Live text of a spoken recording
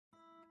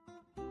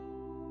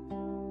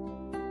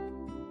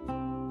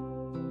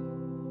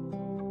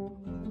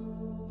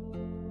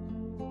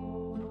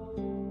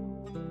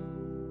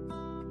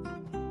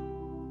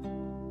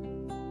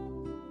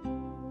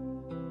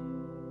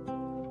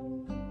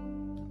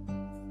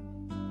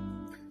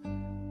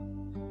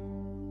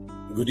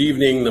Good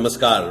evening,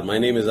 namaskar. My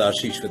name is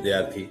Ashish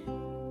Vidyarthi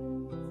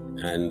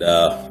and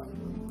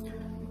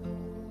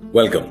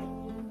welcome.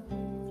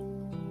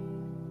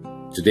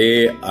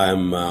 Today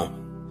I'm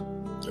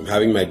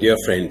having my dear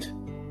friend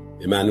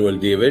Emmanuel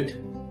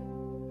David.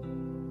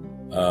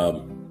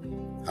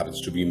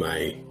 Happens to be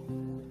my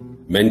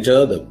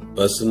mentor, the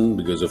person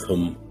because of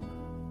whom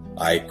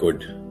I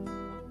could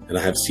and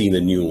I have seen a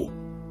new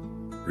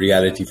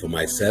reality for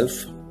myself.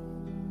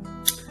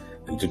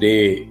 And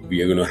today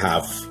we are going to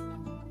have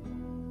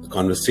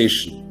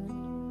conversation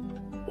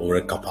over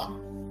a cuppa.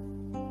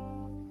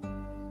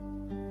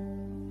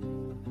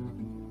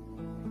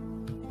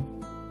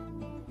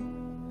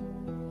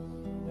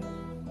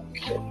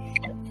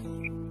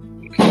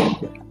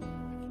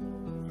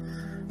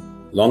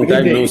 Long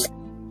time no see.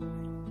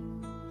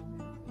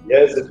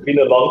 Yes, it's been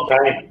a long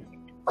time,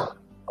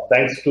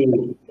 thanks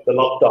to the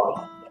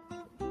lockdown.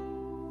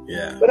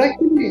 Yeah. But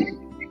actually,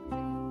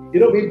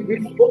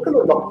 we've spoken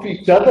a lot to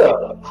each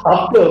other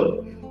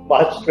after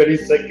March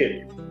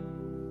 22nd.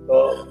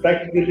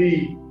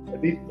 Practically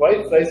at least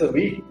twice a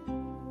week.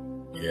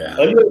 Yeah.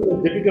 Earlier it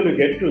was difficult to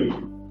get to you,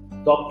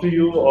 talk to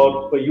you,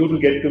 or for you to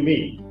get to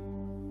me.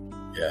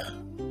 Yeah.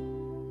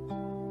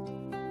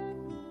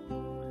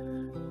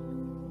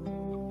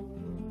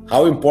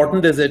 How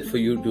important is it for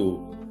you to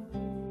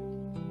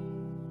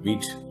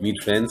meet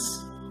friends?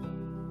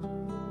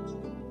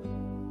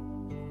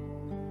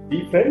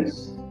 Be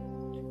friends?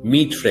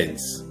 Meet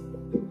friends.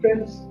 Meet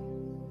friends.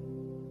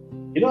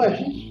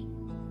 Ashish,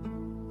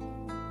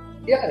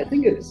 yeah, I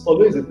think it's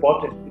always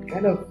important. It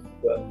kind of,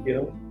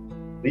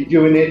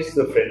 rejuvenates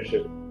the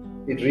friendship.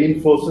 It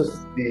reinforces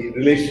the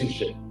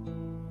relationship.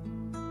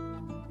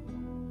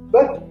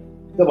 But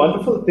the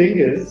wonderful thing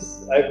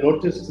is, I've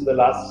noticed in the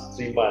last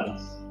 3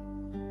 months,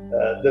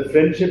 the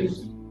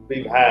friendships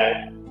we've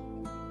had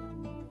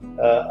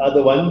are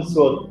the ones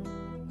who are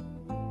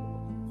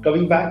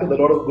coming back with a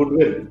lot of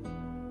goodwill.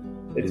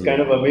 It's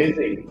kind of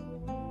amazing.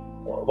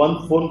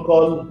 One phone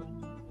call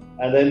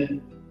and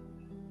then,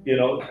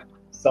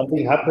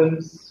 something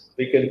happens,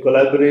 we can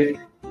collaborate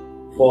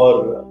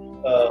for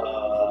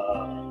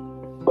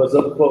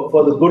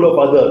the good of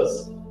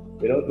others.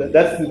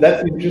 That's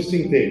the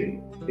interesting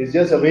thing. It's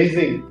just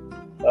amazing.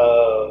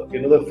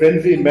 The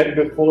friends we met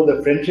before,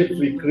 the friendships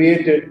we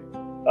created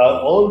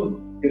are all,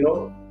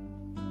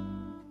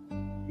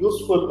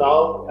 useful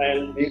now,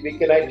 and we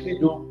can actually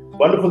do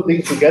wonderful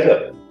things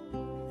together.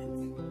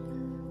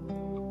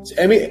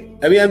 I mean,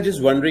 I'm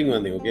just wondering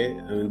one thing, okay?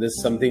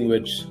 There's something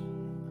which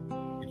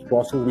it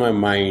crosses my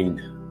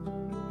mind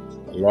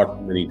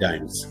many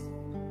times.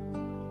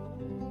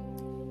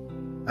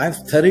 I've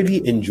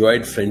thoroughly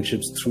enjoyed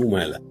friendships through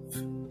my life.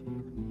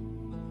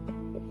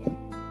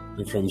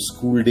 From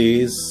school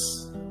days,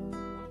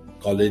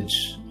 college,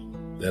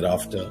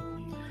 thereafter.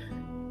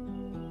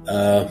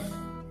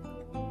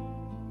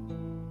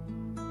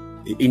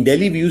 In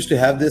Delhi, we used to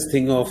have this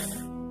thing of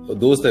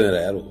dost hai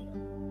mera yaar,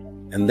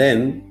 and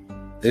then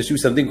there used to be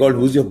something called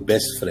who's your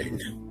best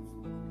friend.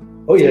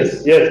 Oh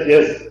yes.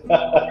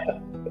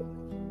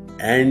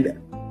 And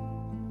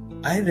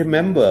I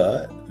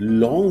remember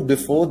long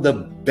before the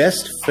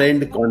best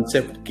friend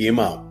concept came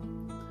up,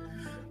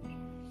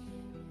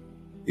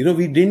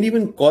 we didn't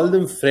even call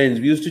them friends.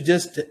 We used to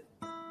just,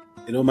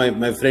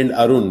 my friend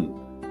Arun,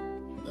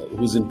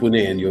 who's in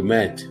Pune and you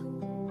met,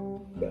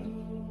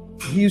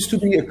 he used to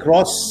be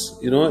across,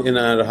 in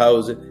our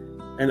house.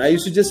 And I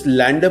used to just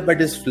land up at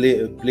his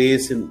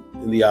place in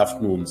the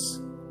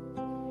afternoons.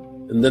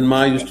 And then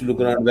Ma used to look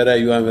around, where are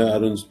you? I'm at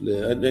Arun's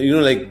place. And,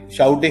 like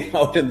shouting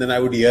out, and then I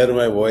would hear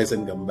my voice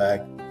and come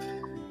back.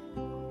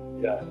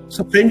 Yeah.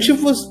 So friendship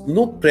was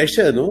no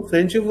pressure, no?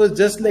 Friendship was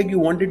just like you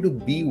wanted to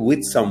be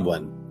with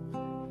someone.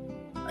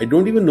 I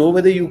don't even know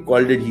whether you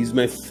called it, he's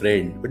my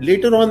friend. But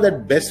later on,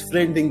 that best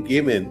friend thing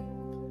came in.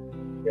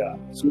 Yeah.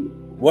 So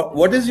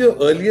what is your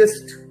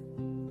earliest...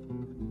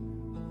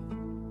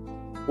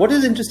 What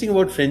is interesting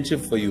about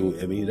friendship for you?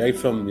 Right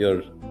from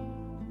your,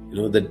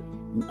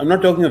 I'm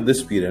not talking of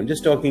this period. I'm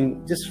just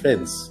talking,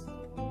 friends.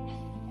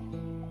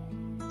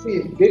 See,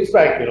 it dates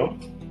back,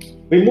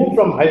 We moved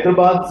from Chennai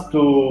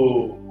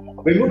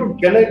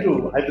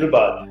to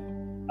Hyderabad.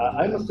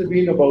 I must have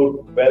been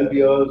about 12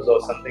 years or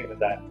something like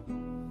that.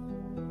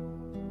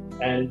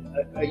 And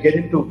I get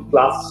into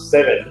class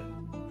 7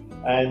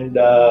 and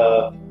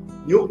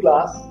new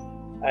class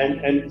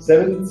and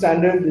 7th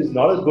standard is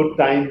not a good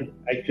time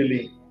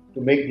actually to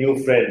make new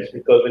friends,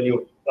 because when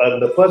you are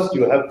the first,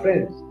 you have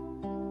friends.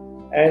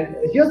 And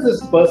here's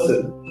this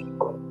person,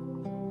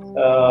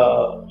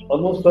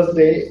 almost first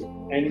day,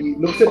 and he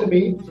looks at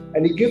me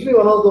and he gives me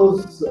one of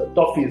those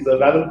toffees, the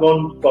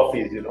Ravalgone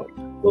toffees,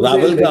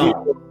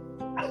 Ravalgone?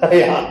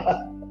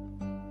 Yeah.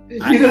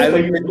 I will tell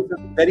you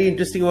something very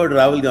interesting about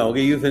Ravalgone.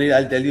 Okay, you finish,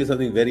 I'll tell you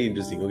something very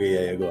interesting. Okay,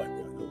 yeah, go on.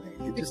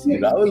 Interesting.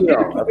 Ravalgone.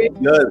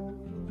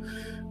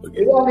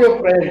 He's not your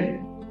friend.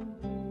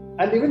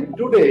 And even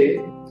today,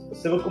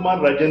 Sivakumar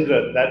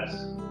Rajendran,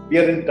 we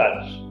are in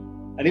touch.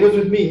 And he was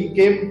with me. He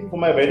came for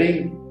my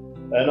wedding,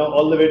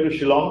 all the way to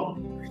Shillong.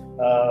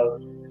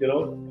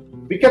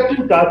 We kept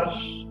in touch.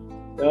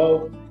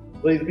 So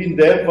he's been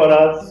there for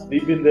us,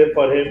 we've been there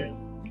for him,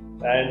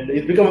 and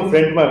he's become a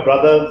friend to my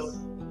brothers.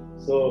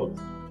 So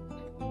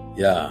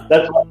Yeah.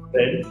 that's one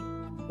friend.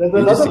 There's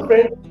another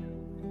friend.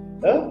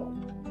 Huh?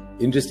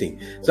 Interesting.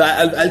 So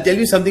I'll tell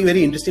you something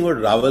very interesting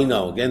about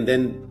Rawalgaon again.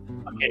 Then,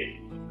 Okay.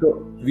 so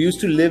we used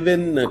to live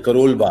in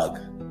Karol Bagh.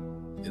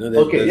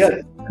 Okay,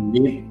 yes.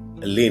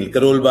 a lane,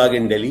 Karol Bagh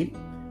in Delhi,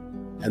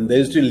 and there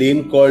used to be a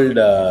lane called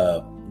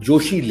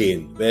Joshi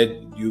Lane, where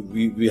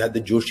we had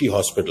the Joshi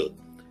Hospital.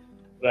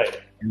 Right.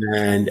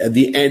 And at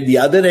the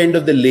other end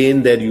of the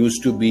lane, there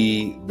used to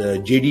be the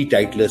J.D.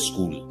 Titler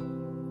School.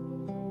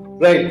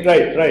 Right.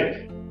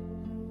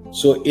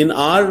 So in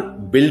our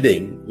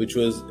building, which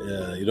was,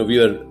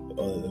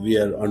 we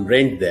are on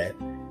rent there,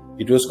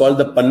 it was called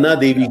the Panna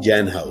Devi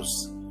Jain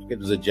House. Okay, it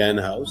was a Jain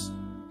house.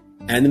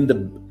 And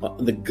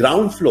on the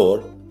ground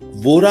floor,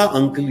 Vora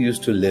uncle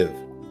used to live.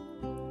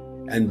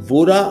 And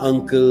Vora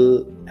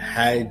uncle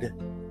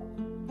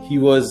he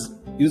was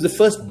the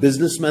first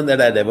businessman that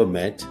I'd ever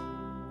met.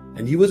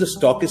 And he was a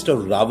stockist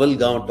of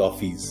Rawalgaon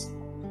toffees.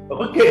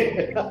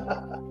 Okay.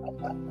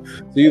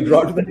 So you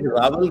brought me to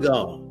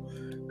Rawalgaon.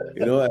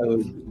 I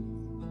was...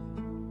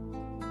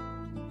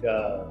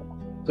 Yeah.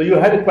 So you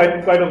had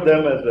quite of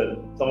them as well,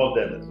 some of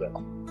them as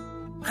well.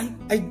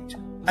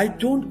 I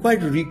don't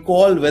quite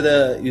recall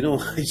whether,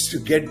 I used to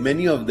get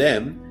many of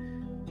them,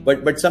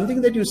 but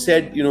something that you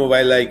said,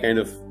 while I kind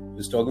of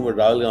was talking about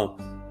Rawalgaon,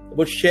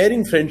 about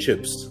sharing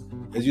friendships,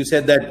 as you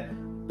said that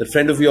the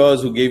friend of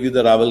yours who gave you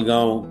the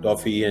Rawalgaon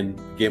toffee and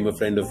became a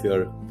friend of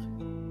your...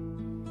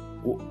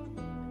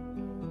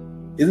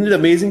 Isn't it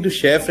amazing to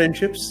share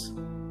friendships?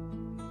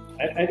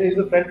 And he's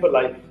a friend for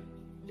life,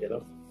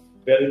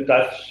 We're in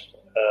touch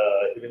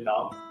even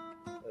now.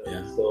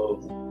 So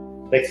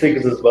next week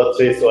is his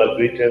birthday, so I'll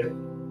greet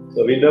him.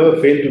 So we never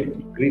fail to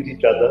greet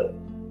each other.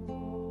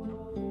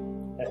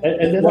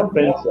 And then our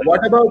friends.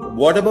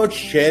 What about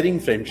sharing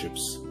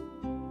friendships?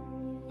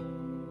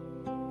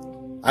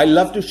 I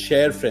love to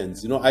share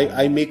friends.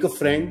 I make a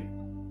friend,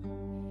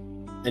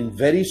 and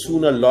very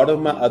soon a lot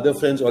of my other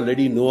friends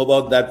already know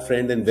about that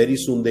friend, and very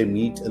soon they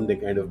meet and they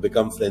kind of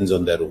become friends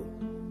on their own.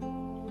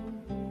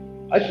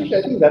 Ashish,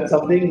 I think that's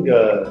something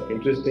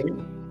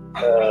interesting.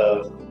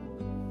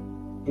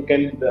 You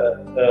can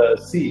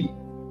see,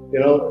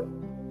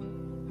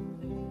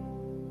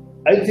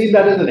 I see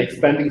that as an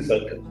expanding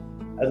circle,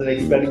 as an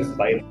expanding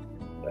spiral,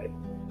 right?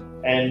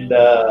 And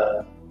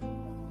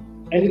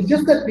it's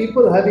just that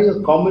people having a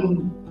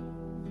common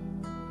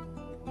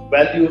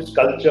values,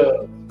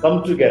 culture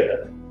come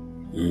together,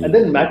 and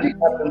then magic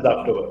happens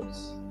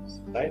afterwards,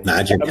 right?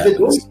 Magic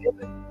happens.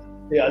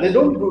 They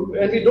don't do,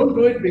 and we don't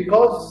do it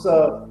because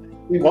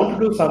we want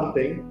to do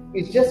something.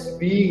 It's just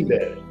being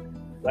there,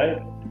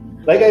 right?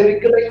 Like I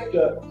recollect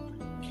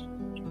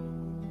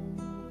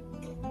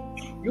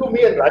you,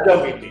 me, and Raja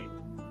meeting.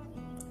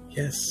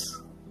 Yes.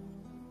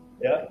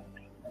 Yeah.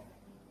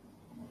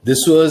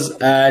 This was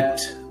at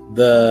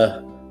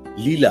the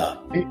Leela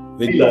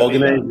with the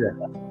organizer.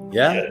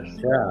 Yeah. Yes.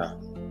 Yeah.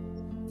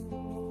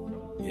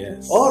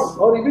 Yes.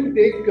 Or even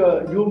take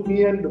you,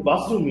 me, and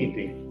Vasu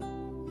meeting.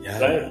 Yeah.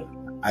 Right.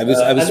 I was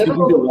speaking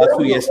to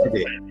Vasu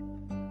yesterday.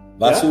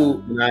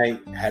 Vasu and I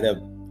had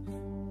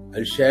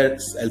I'll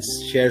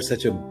share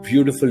such a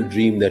beautiful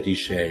dream that he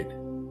shared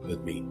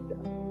with me.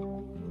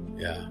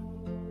 Yeah.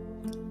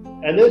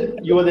 And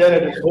then you were there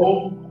at his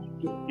home,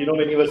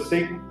 when he was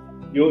sick,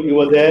 you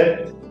were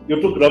there. You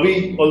took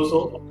Ravi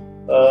also.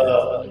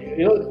 So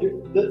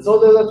there's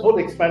a whole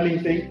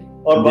expanding thing.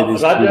 Or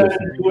Raja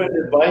and you and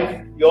his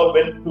wife, you all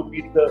went to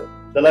meet the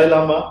Dalai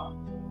Lama.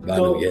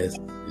 Banu, yes.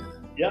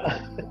 Yeah.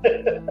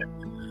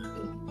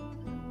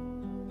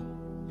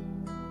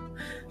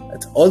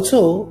 That's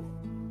also,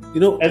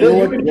 And then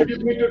you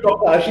introduced me to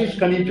Dr. Ashish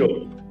Kanijo.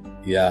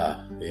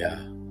 Yeah.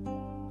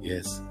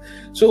 Yes.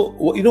 So,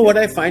 what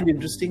I find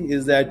interesting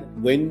is that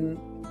when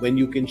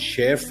you can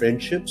share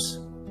friendships,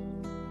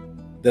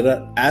 there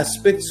are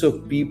aspects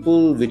of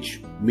people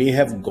which may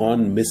have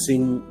gone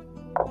missing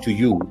to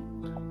you.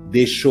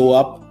 They show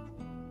up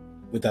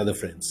with other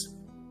friends.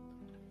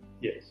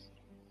 Yes.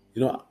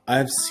 I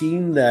have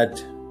seen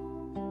that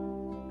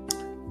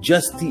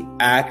just the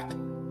act,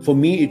 for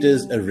me, it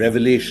is a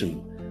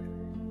revelation.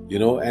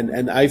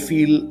 And I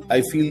feel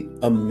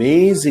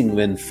amazing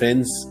when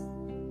friends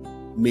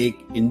make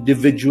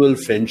individual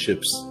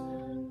friendships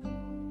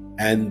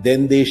and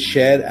then they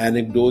share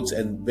anecdotes,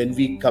 and when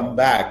we come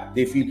back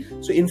they feel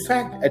so. In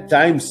fact at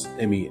times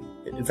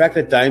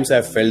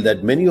I've felt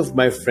that many of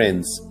my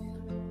friends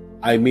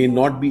I may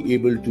not be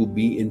able to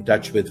be in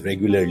touch with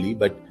regularly,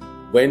 but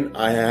when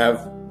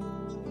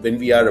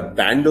we are a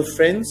band of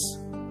friends,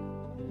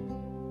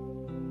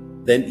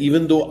 then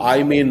even though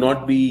I may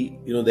not be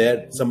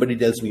there, somebody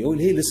tells me, oh,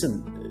 hey,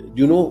 listen,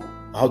 do you know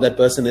how that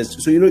person is?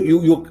 So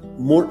you're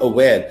more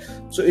aware.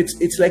 So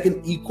it's like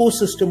an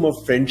ecosystem of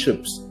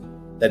friendships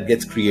that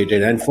gets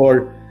created. And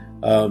so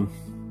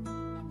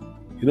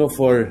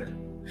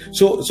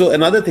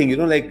another thing,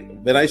 like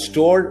when I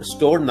store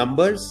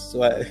numbers,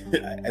 so I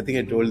think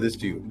I told this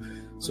to you.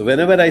 So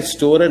whenever I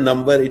store a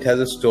number, it has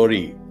a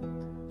story.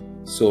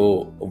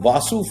 So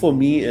Vasu for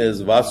me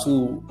is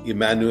Vasu,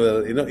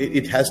 Emmanuel.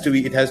 It has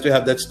to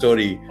have that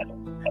story,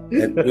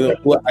 and,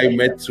 who I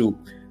met through.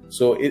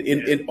 So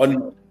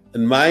on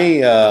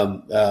my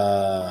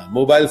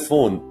mobile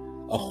phone,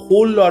 a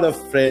whole lot of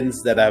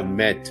friends that I've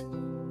met.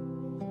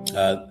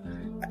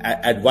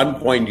 At one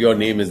point, your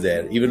name is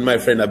there. Even my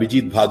friend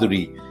Abhijit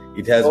Bhaduri,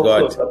 it has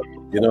got,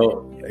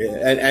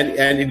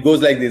 and it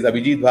goes like this: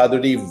 Abhijit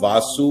Bhaduri,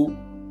 Vasu,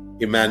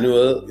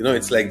 Emmanuel.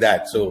 It's like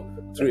that. So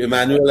through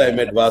Emmanuel, I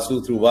met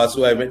Vasu. Through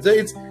Vasu, I met. So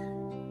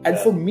and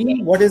for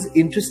me, what is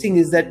interesting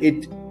is that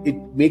it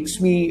makes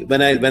me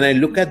when I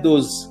look at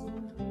those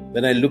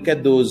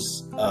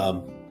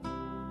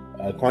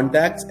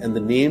contacts and the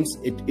names,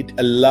 it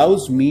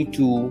allows me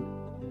to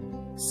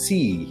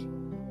see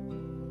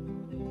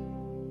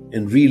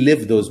and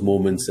relive those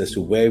moments as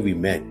to where we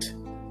met.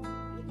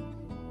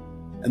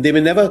 And they may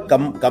never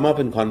come up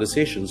in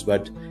conversations,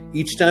 but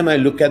each time I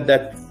look at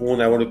that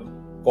phone, I want to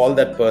call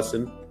that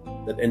person,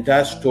 that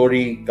entire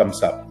story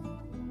comes up.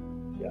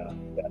 Yeah,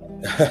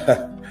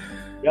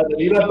 the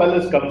Leela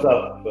Palace comes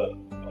up.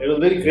 It was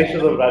very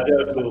gracious of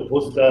Raja to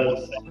host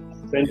us,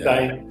 spend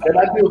time. And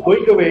as we were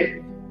going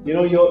away,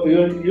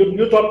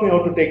 you taught me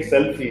how to take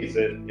selfies,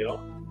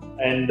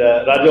 and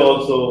Raja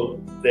also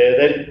there.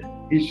 Then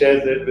he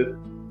shares it with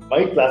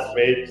my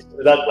classmates,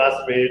 with our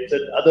classmates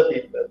and other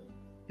people.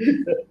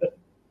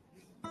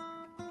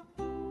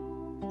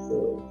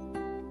 So,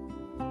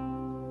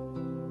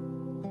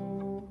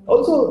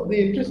 also, the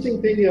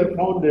interesting thing I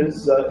found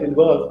is in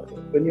work,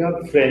 when you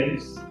have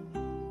friends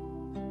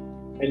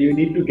and you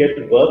need to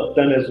get work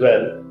done as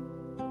well,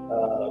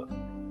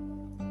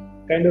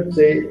 kind of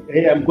say,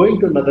 hey, I'm going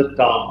to another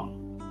town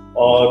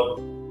or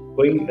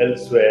going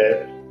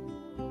elsewhere,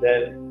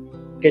 then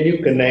can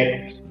you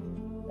connect?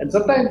 And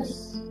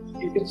sometimes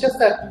it's just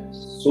that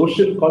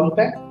social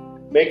contact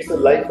makes the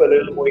life a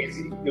little more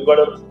easy. You've got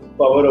a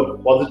power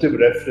of positive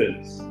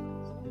reference,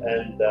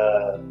 and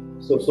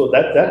so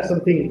that's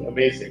something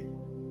amazing.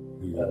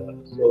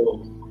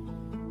 So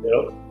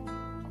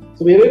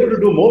we're able to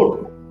do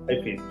more.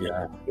 I feel.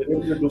 Yeah. We're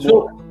able to do So,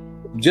 more.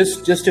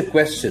 just a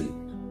question.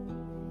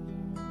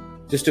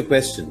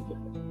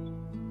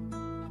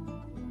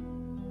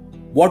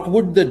 What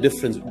would the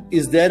difference?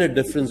 Is there a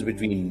difference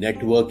between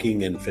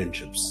networking and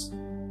friendships?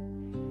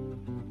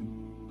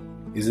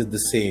 Is it the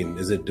same?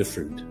 Is it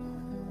different?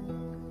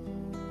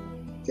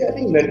 See, I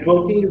think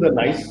networking is a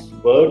nice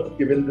word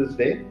given this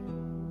day.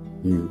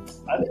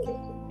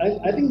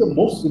 I think the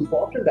most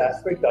important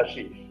aspect,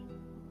 Ashish,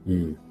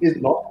 is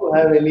not to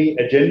have any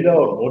agenda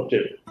or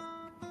motive.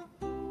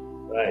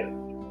 Right.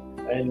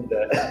 And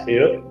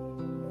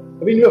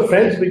you're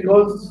friends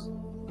because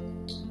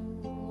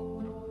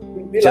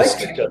we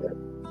like each other.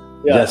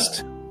 Yeah.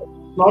 Just.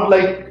 Not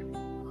like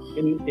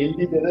in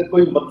Hindi, there's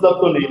koi matlab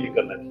to nahi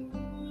nikalna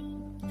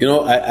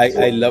chahiye.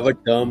 I love a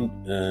term.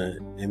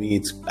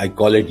 I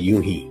call it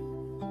 "यूं ही."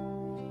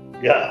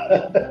 Yeah.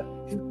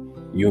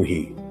 यूं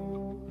ही.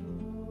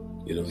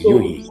 So-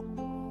 यूं ही.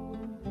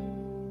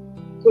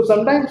 So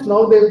sometimes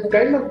now they're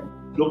kind of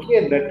looking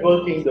at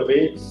networking the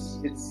way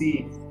it's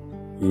seen.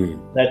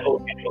 That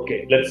okay,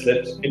 let's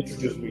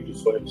introduce me to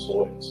so and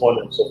so and so on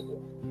and so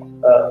forth.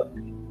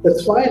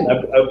 That's fine.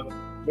 I've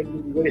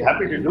been very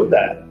happy to do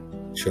that.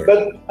 Sure. But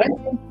I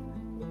think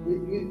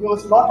we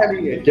must not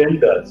having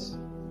agendas.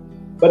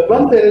 But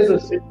when there is a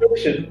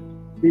situation,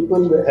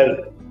 people will help,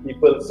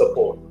 people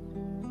support.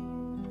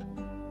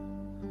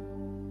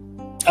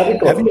 I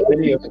think Have you-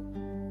 many of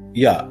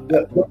Yeah.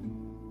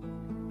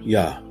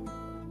 Yeah.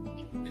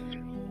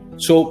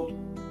 So,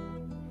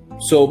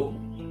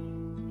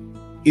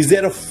 is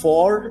there a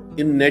for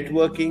in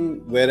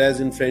networking, whereas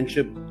in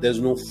friendship there's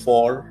no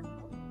for?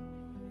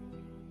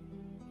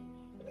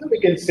 we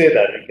can say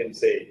that,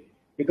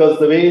 because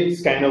the way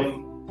it's kind of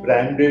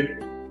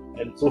branded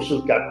and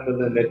social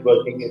capital and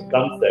networking, it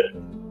comes that.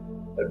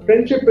 But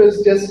friendship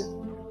is just,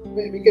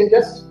 we can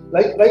just,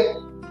 like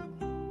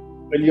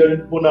when you're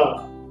in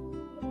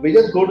Pune, we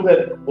just go to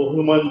that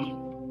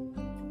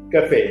Bohemian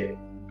cafe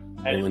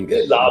and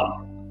we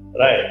laugh,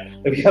 right?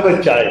 We have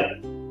a chai.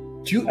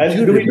 Do you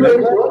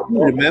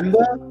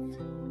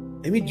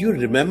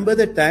remember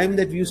the time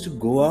that we used to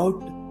go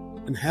out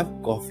and have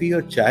coffee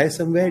or chai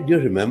somewhere? Do you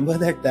remember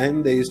that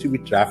time there used to be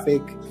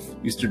traffic?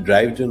 We used to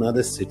drive to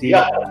another city.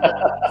 Yeah.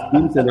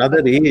 It's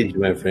another age,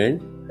 my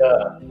friend.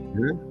 Yeah.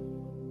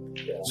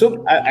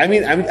 So,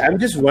 I'm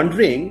just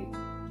wondering,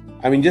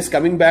 just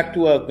coming back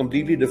to a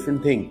completely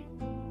different thing.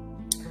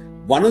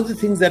 One of the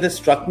things that has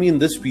struck me in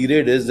this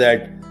period is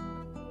that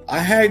I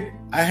had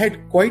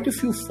quite a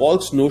few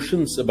false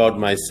notions about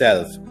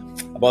myself,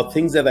 about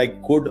things that I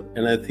could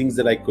and things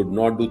that I could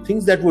not do,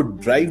 things that would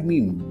drive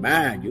me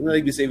mad.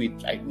 Like we say, we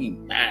drive me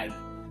mad.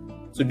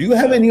 So do you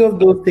have any of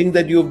those things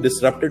that you have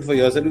disrupted for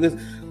yourself? Because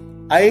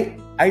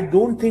I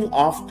don't think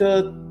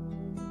after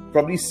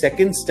probably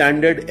second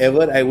standard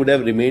ever, I would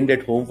have remained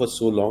at home for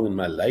so long in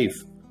my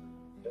life.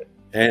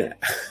 And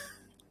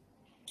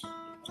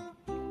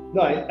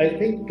no, I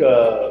think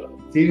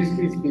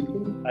seriously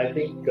speaking, I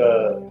think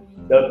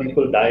there are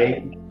people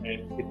dying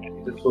and it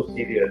is so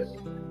serious.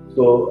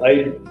 So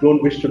I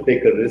don't wish to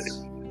take a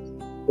risk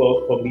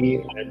for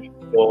me and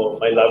for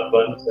my loved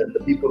ones and the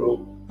people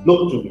who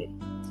look to me.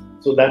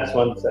 So that's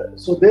one side.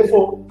 So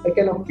therefore, I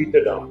cannot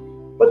peter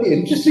down. But the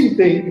interesting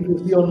thing, if you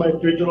see on my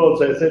Twitter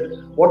also, I said,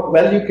 what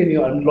value can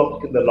you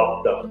unlock in the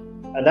lockdown?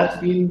 And that's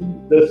been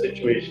the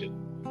situation.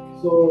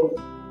 So,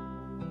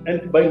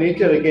 and by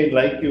nature, again,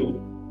 like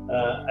you,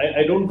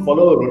 I don't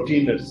follow a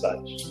routine as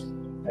such.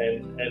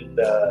 And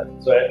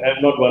so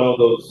I'm not one of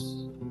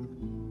those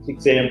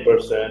 6 a.m.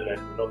 person and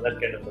that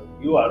kind of thing.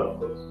 You are, of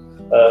course.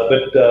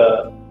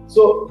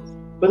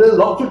 But there's a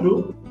lot to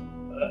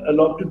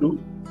do.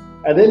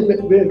 And then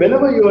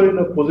whenever you are in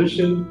a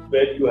position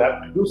where you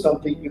have to do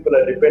something, people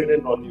are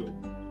dependent on you.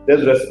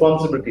 There's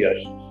responsibility,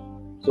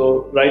 Ashish.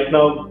 So right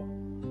now,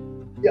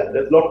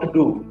 there's a lot to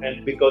do,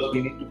 and because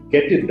we need to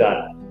get it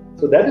done.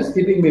 So that is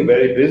keeping me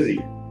very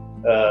busy.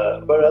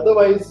 But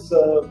otherwise,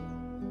 so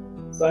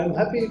I'm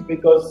happy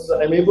because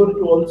I'm able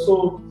to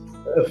also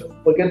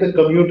forget the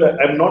commute.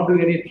 I'm not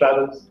doing any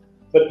travels.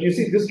 But you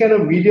see, this kind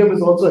of medium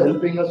is also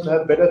helping us to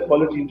have better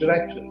quality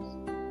interactions.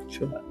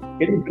 Sure.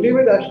 Can you believe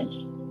it,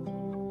 Ashish?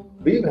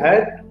 We've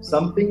had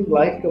something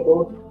like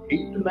about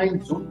 8 to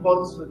 9 Zoom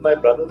calls with my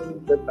brothers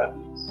and their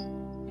families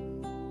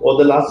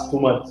over the last 2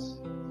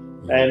 months.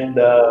 And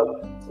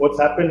what's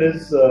happened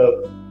is,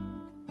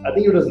 I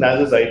think it was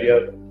Naz's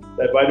idea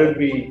that why don't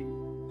we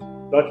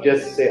not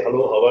just say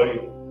hello, how are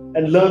you,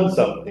 and learn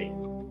something.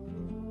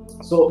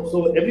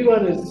 So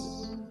everyone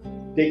is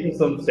taking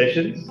some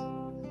sessions.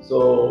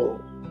 So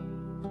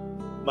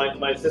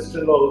my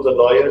sister-in-law, who's a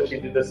lawyer, she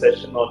did a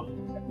session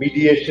on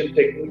mediation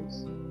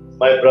techniques.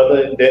 My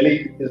brother in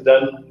Delhi has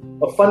done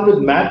a fun with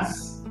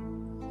maths.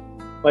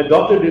 My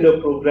daughter did a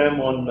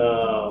program on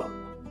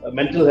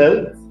mental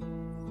health,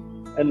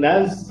 and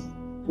Naz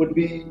would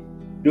be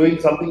doing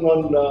something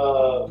on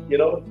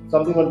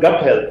something on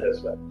gut health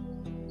as well.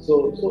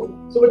 So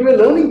when we're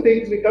learning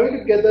things, we're coming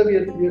together,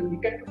 we're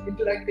kind of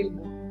interacting.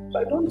 So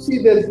I don't see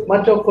there's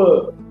much of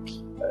a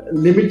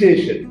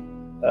limitation.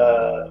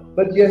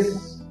 But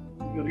yes,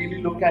 you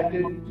really look at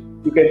it,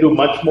 you can do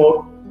much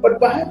more. But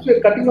perhaps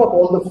we're cutting off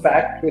all the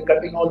fat, we're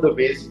cutting all the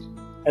waste,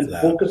 and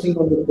focusing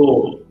on the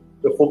core.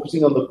 We're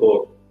focusing on the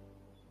core.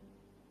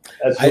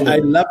 I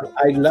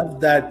love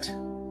that.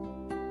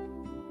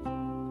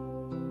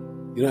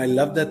 I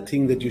love that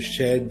thing that you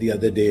shared the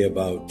other day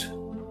about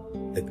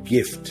that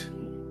gift.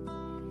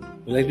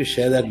 I'd like to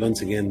share that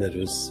once again. That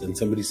was when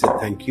somebody said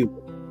thank you.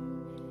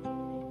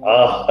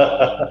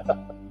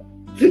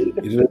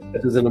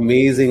 It was an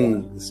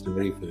amazing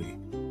story for me.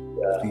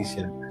 Please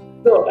share.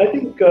 So I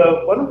think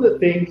one of the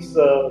things,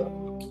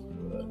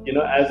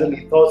 as an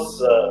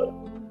ethos,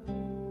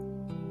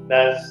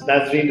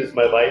 Nazreen is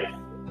my wife,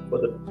 for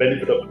the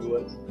benefit of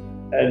viewers,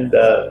 and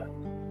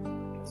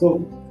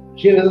so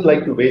she doesn't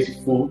like to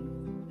waste food.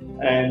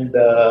 And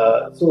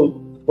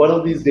so one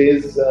of these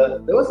days,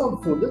 there was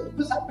some food.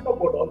 This happened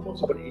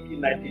almost about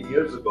 18, 19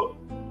 years ago.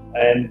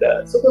 And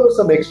so there was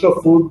some extra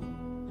food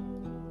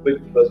which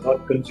was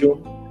not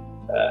consumed.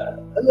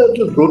 A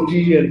little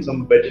roti and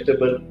some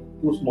vegetable,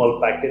 2 small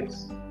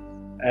packets.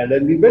 And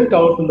then we went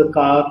out in the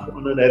car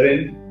on an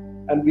errand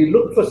and we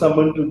looked for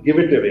someone to give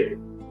it away.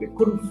 We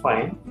couldn't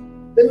find.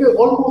 Then we were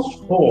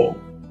almost home.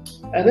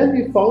 And then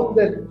we found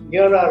that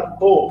near our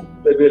home,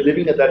 where we were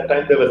living at that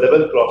time, there were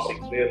level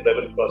crossings, where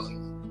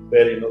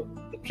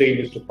the train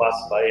used to pass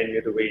by and we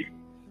had to wait.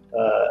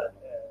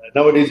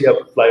 Nowadays you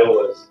have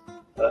flyovers.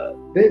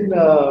 Then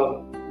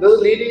there's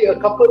a lady, a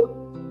couple,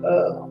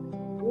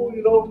 who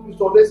used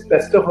to always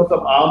pester for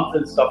some alms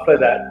and stuff like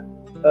that.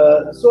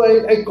 So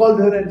I called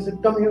her and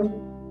said, "Come here."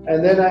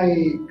 And then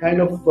I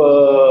kind of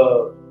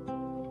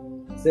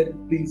said,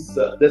 "Please,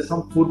 there's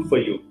some food for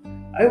you."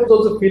 I was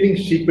also feeling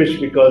sheepish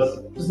because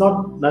it was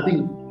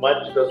nothing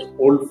much, it was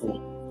old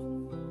food.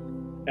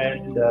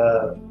 And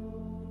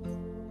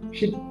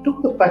she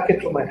took the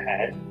packet from my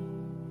hand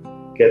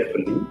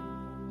carefully,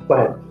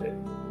 quietly.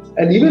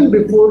 And even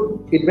before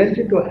it went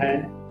into her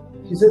hand,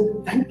 she said,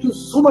 "Thank you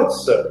so much,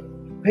 sir.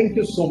 Thank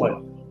you so much.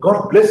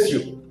 God bless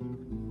you."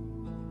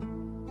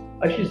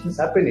 Ashish, this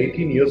happened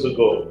 18 years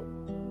ago.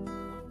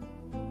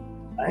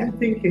 I am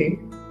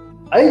thinking,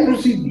 I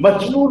received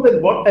much more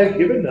than what I've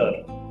given her.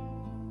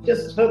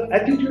 Just her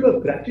attitude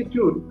of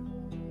gratitude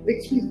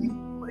makes me think,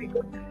 oh my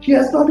God, she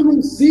has not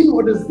even seen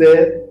what is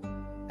there,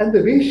 and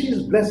the way she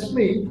has blessed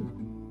me,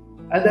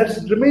 and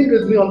that's remained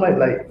with me all my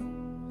life.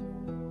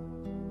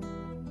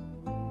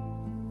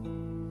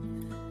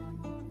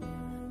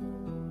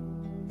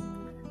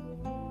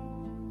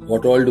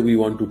 What all do we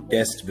want to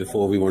test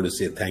before we want to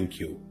say thank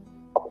you?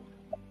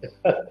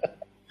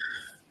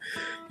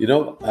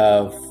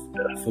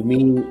 For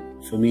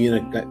me, in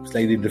a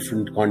slightly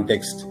different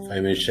context, if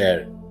I may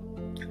share.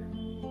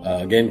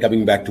 Again,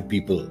 coming back to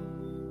people,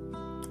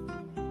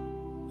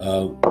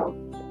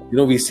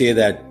 we say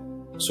that,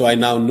 so I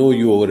now know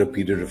you over a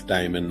period of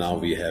time, and now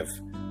we have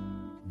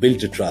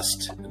built a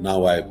trust.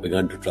 Now I've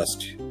begun to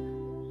trust you.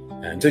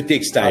 And so it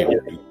takes time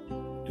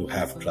to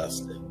have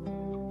trust.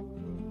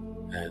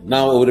 And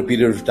now, over a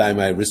period of time,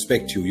 I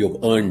respect you.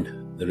 You've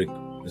earned the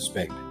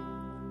respect.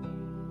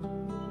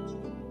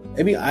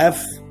 I mean, I have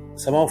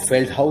somehow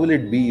felt, how will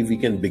it be if we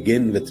can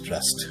begin with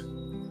trust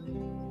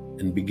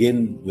and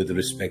begin with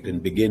respect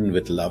and begin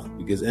with love?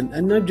 Because,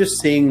 and not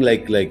just saying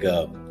like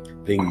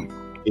paying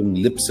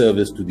in lip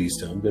service to these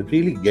terms, but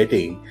really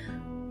getting,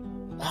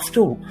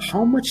 after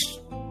how much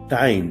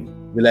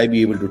time will I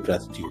be able to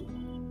trust you?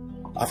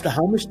 After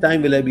how much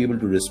time will I be able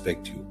to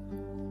respect you?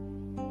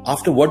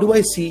 After what do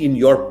I see in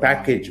your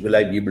package will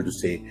I be able to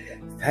say,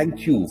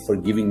 thank you for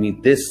giving me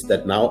this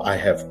that now I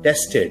have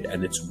tested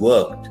and it's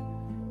worked.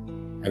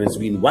 And it's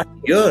been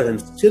 1 year and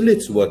still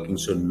it's working.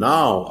 So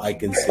now I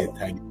can say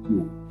thank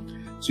you.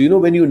 So,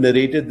 when you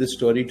narrated this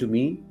story to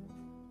me,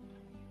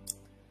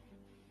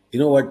 you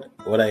know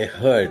what I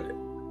heard?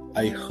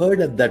 I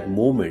heard at that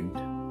moment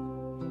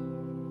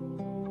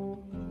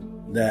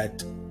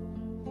that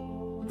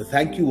the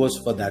thank you was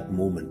for that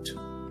moment.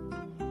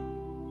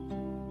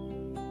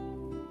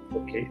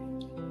 Okay.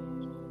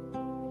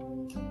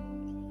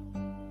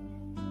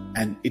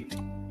 And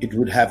it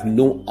would have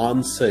no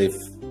answer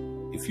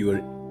if you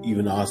were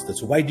even asked that.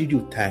 So why did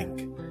you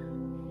thank?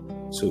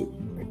 So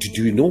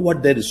do you know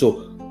what that is?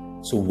 So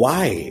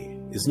why?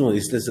 It's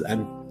this.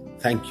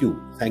 Thank you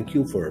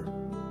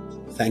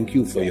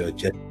for your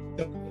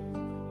gesture,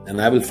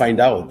 and I will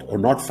find out or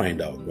not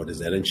find out what is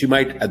there. And she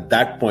might at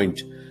that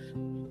point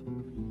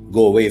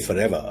go away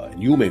forever.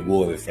 And you may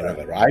go away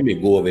forever. Or I may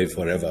go away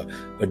forever.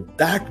 But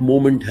that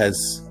moment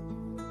has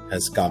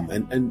come,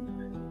 and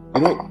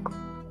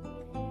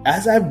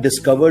as I've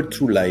discovered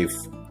through life,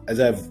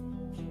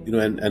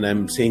 and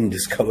I'm saying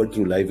discovered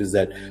through life, is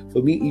that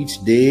for me each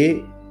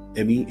day,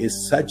 Emmy,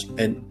 is such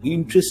an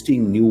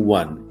interesting new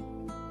one.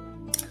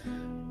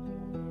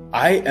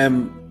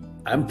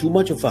 I'm too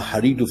much of a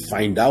hurry to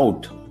find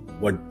out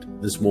what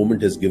this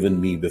moment has given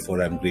me before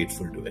I'm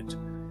grateful to it.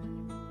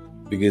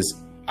 Because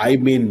I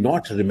may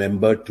not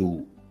remember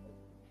to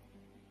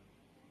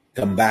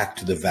come back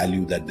to the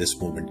value that this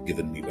moment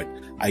given me. But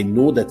I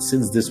know that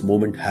since this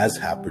moment has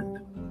happened,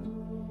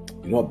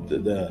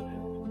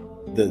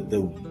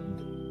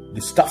 the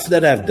stuff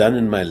that I've done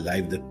in my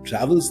life, the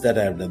travels that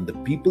I've done, the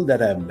people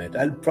that I've met,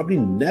 I'll probably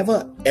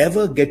never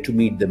ever get to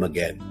meet them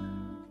again.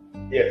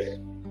 Yes.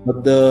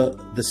 But the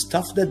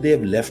stuff that they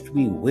have left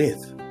me with,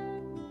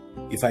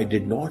 if I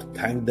did not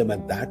thank them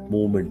at that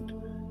moment,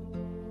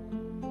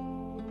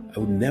 I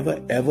would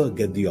never ever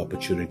get the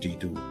opportunity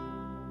to.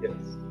 Yes.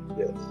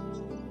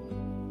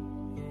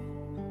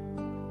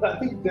 I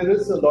think there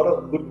is a lot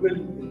of goodwill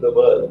in the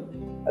world.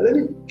 And let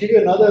me give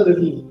you another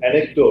little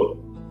anecdote.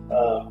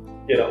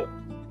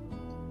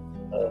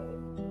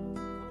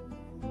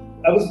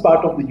 I was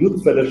part of the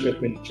youth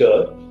fellowship in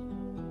church,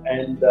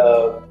 and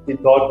we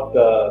thought,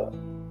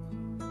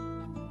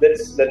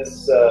 let's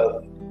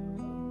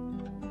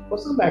for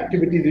some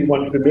activities we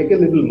wanted to make a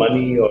little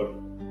money, or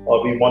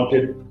we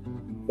wanted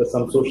for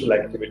some social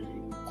activity.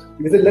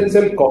 We said, let's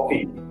sell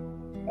coffee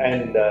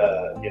and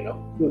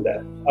do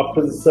that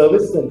after the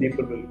service, then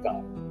people will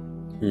come.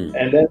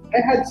 And then I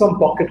had some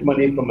pocket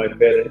money from my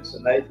parents,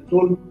 and I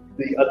told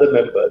the other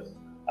members,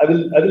 I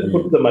will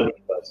put the money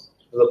first.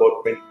 It was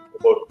about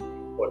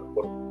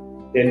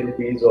 10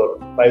 rupees or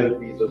 5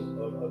 rupees or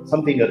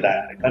something like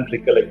that. I can't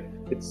recollect.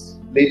 It's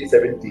late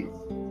 70s,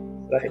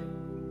 right?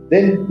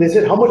 Then they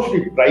said, how much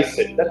should we price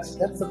it? That's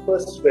the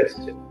first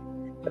question.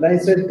 And I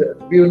said,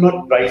 we will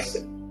not price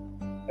it.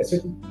 I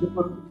said,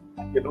 people,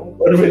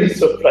 were very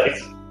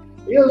surprised.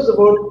 He was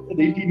about an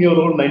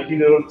 18-year-old,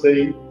 19-year-old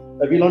saying,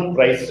 we will not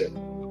price it.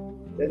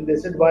 Then they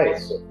said, why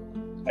so?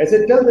 I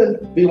said, tell them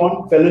we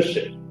want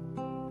fellowship.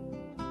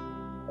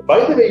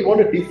 By the way, you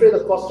want to defray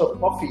the cost of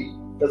coffee,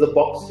 there's a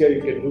box here,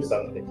 you can do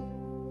something.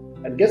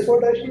 And guess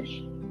what,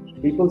 Ashish?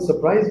 People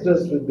surprised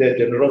us with their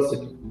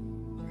generosity.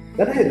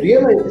 Then I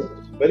realized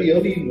very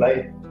early in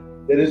life,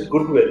 there is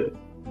goodwill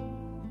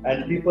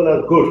and people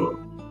are good.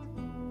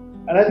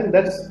 And I think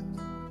that's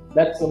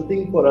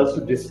something for us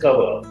to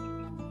discover.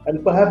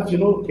 And perhaps,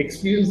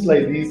 experience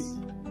like these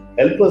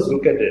help us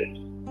look at it.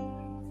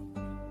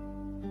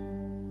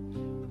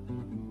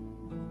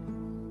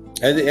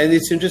 And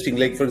it's interesting,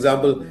 like, for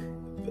example,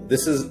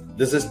 this is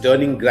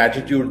turning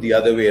gratitude the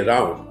other way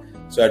around.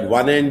 So at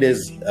one end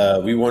is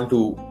we want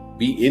to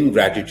be in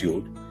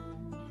gratitude,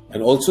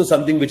 and also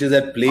something which is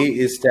at play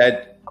is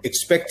that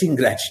expecting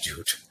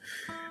gratitude.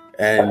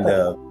 And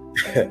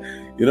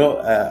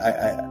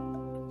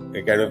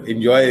I kind of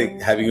enjoy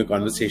having a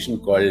conversation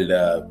called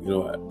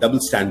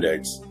double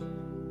standards.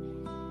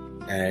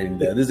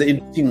 And there's an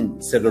interesting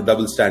set of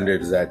double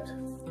standards that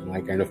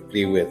I kind of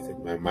play with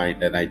in my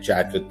mind, and I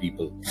chat with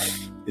people.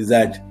 Is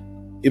that,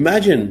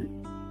 imagine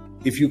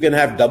if you can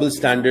have double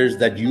standards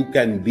that you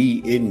can be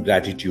in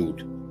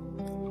gratitude.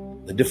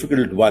 The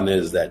difficult one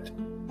is that,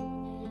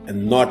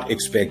 and not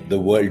expect the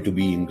world to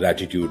be in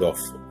gratitude of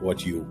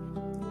what you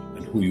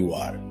and who you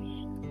are.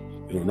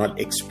 Not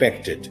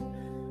expect it.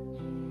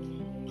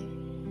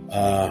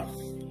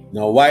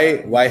 Now,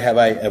 why have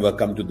I ever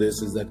come to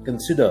this? Is that,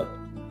 consider,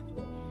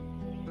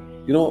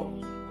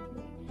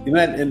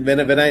 And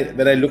when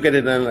I look at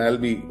it, and I'll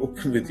be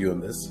open with you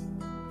on this.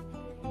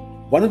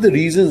 One of the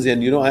reasons,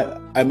 and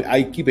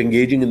I keep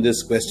engaging in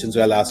this question,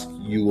 so I'll ask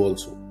you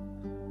also.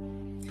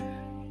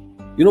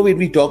 When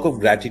we talk of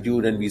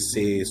gratitude and we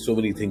say so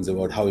many things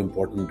about how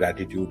important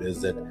gratitude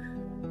is,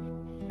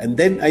 and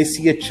then I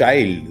see a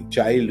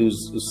child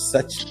who's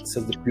such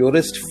the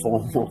purest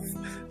form of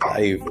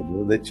life,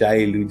 the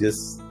child who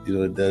just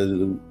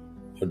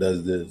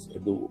does this or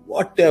do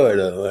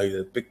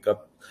whatever, pick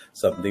up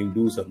something,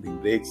 do something,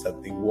 break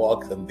something,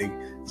 walk something,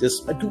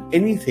 just do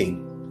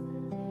anything.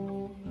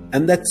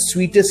 And that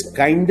sweetest,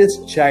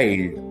 kindest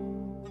child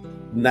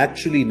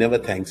naturally never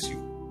thanks you.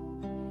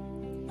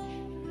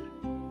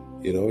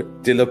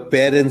 Till a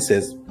parent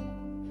says,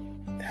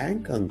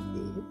 "Thank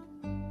uncle,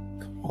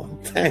 come on,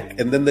 thank."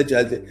 And then the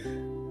child says,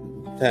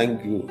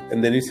 "Thank you."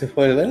 And then you say,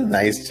 "Oh, what a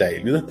nice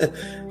child."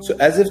 So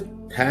as if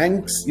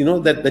thanks,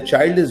 that the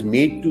child is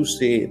made to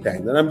say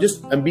thanks. And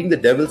I'm being the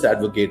devil's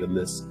advocate in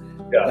this.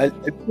 Yeah. I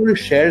want to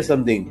share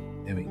something,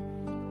 Emmy.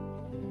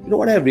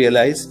 What I've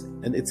realized,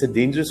 and it's a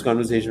dangerous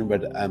conversation,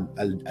 but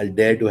I'll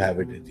dare to have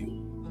it with you.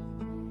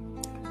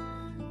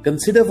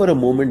 Consider for a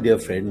moment, dear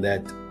friend,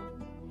 that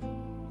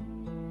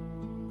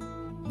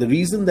the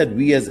reason that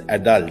we as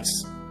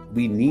adults,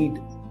 we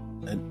need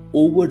an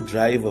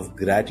overdrive of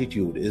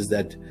gratitude is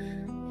that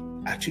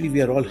actually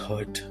we are all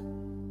hurt.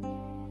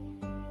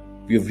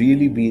 We have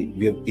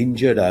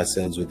injured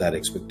ourselves with our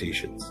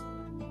expectations.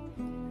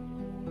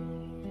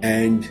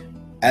 And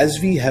as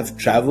we have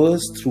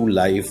traversed through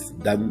life,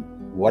 done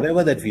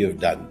whatever that we have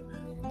done,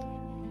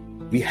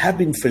 we have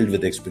been filled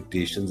with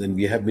expectations, and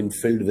we have been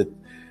filled with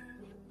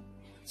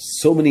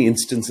so many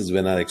instances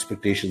when our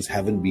expectations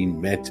haven't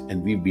been met,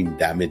 and we've been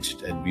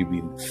damaged, and we've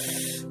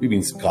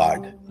been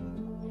scarred.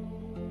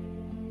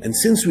 And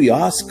since we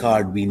are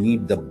scarred, we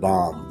need the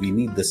balm, we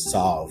need the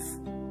salve.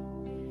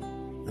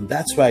 And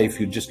that's why, if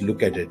you just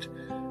look at it,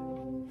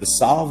 the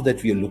salve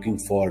that we are looking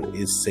for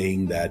is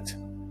saying that,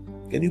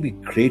 can you be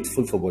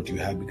grateful for what you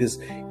have? Because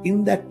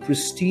in that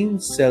pristine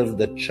self,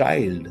 the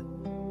child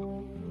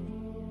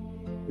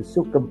is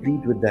so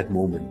complete with that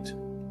moment.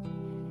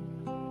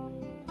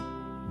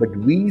 But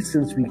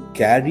since we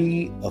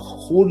carry a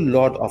whole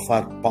lot of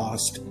our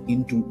past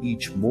into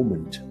each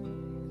moment,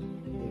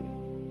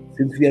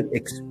 since we are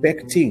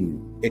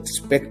expecting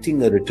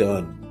a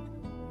return,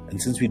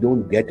 and since we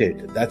don't get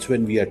it, that's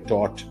when we are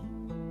taught,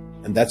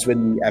 and that's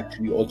when we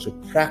actually also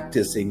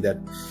practice saying that,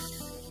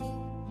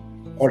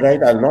 all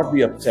right, I'll not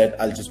be upset,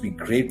 I'll just be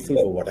grateful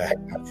for what I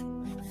have.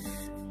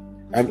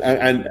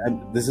 And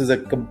this is a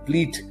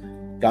complete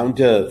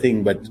counter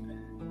thing, but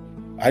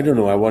I don't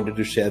know, I wanted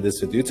to share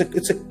this with you.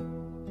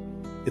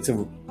 It's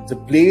a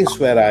place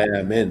where I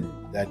am in,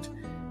 that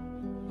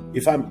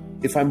if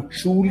I'm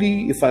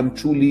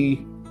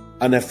truly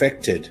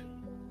unaffected,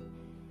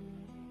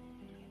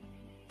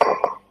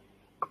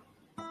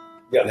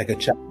 like a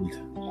child,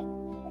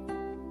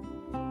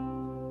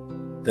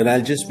 then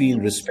I'll just be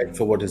in respect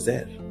for what is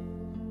there.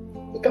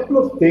 A couple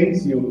of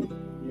things you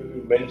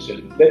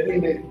mentioned. Let me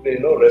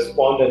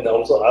respond and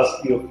also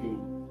ask you a few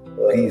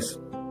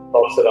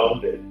thoughts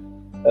around it.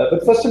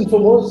 But first and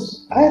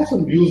foremost, I have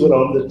some views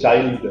around the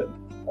child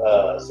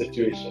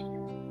situation.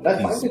 And I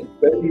find it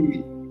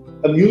very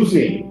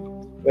amusing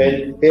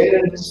when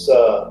parents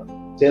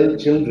tell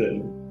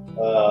children,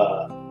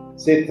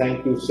 say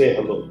thank you, say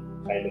hello,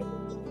 kind of.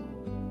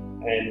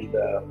 And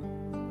a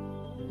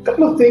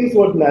couple of things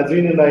what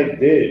Nazreen and I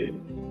did,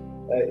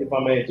 if I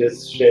may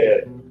just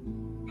share.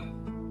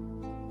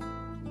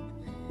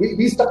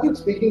 We started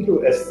speaking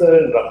to Esther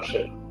and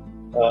Rakshan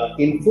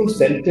in full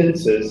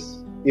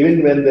sentences,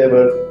 even when they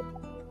were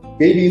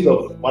babies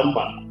of 1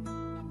 month.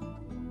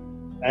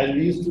 And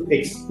we used to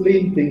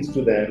explain things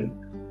to them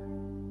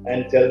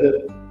and tell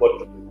them what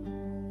to do.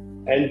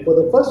 And for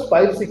the first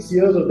 5-6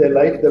 years of their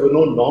life, there were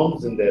no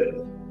norms in there.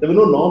 There were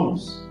no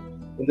norms.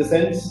 In the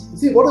sense,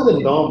 see, what are the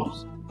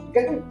norms? You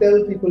cannot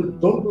tell people,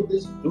 don't do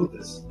this, do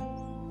this.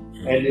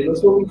 And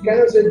so we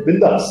kind of said,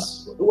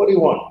 bindas, do what you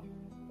want.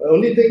 The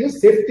only thing is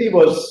safety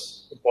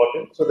was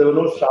important. So there were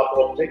no sharp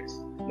objects,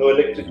 no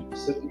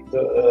electricity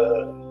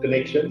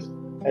connections,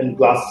 and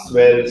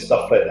glassware and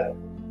stuff like that.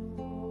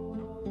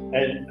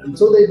 And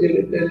so they did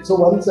it. And so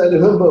once I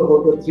remember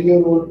about a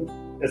 3-year-old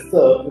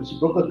Esther, when she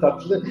broke a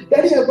cup, she said,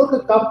 "Daddy, I broke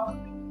a cup."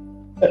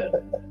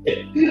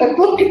 I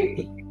broke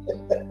it.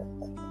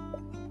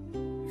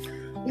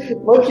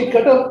 Well, she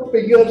cut her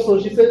finger, so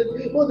she said,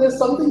 "Oh, there's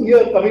something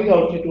here coming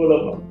out," she told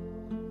her mom.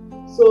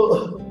 So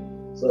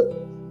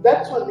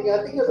that's one thing.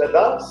 I think as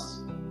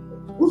adults,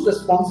 whose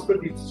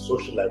responsibility to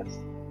socialize?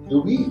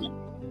 Do we,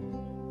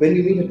 when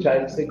you meet a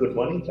child, say, "Good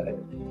morning,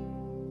 child"?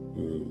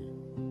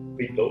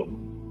 We don't.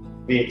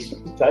 We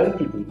expect the child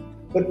to do.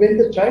 But when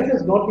the child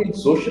has not been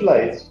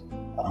socialized,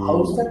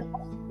 how is that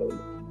possible?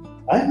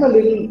 I'm a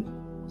little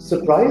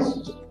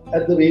surprised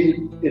at the way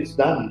it's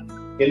done.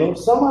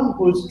 Someone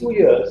who is 2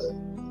 years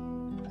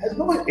has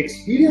no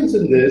experience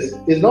in this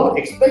is now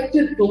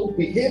expected to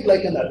behave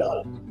like an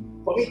adult.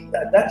 For me,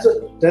 that's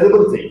a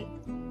terrible thing.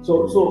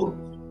 So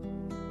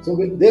So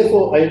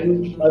therefore, I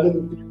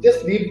will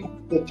just leave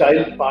the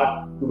child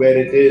part to where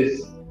it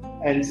is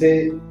and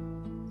say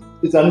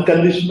it's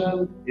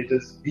unconditional, it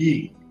is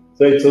weak,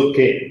 so it's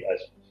okay,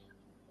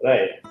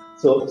 right?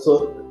 So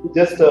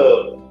just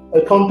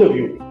a counter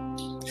view.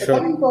 Sure.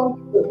 Coming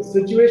from the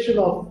situation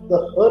of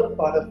the hurt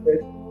part of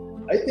it,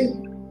 I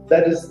think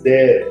that is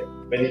there,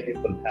 many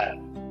people have.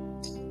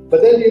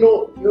 But then, you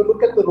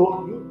look at the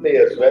role you play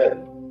as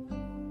well.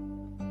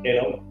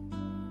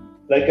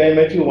 Like I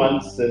met you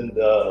once in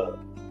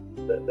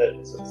that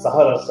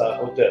Saharasa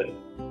hotel,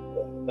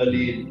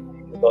 early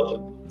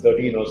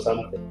 2013 or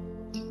something.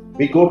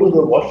 We go to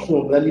the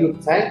washroom and you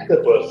thank the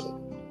person.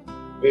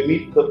 We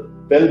meet the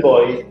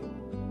bellboy,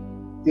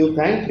 you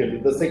thank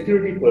him, the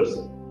security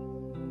person.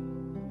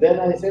 Then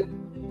I said,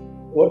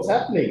 what's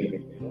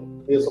happening?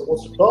 We're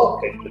supposed to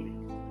talk actually.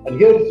 And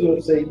here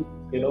you're saying,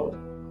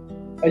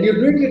 and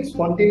you're doing it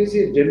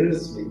spontaneously and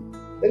generously.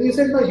 Then you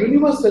said, no,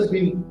 universe has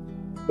been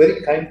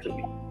very kind to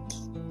me.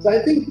 So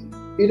I think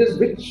it is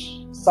which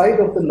side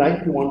of the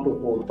knife you want to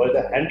hold, by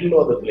the handle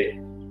or the blade.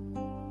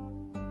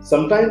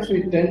 Sometimes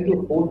we tend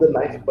to hold the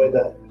knife by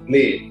the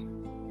blade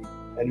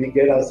and we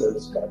get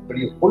ourselves cut. But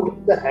you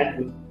hold the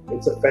handle,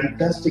 it's a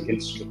fantastic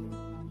instrument.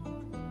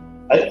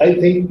 I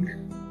think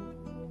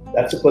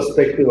that's a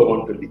perspective I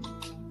want to leave.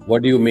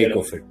 What do you make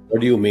of it?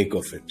 What do you make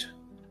of it?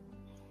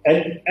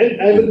 And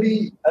I will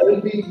be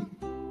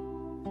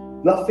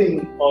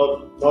bluffing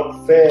or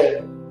not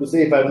fair to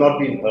say if I have not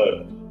been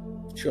hurt.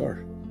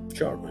 Sure,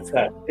 my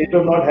friend. It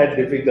have not had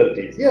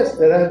difficulties. Yes,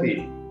 there have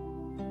been.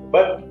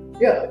 But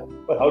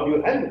how do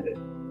you handle it?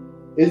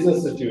 Is the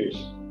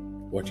situation.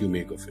 What do you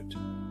make of it?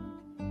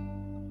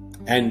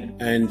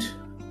 And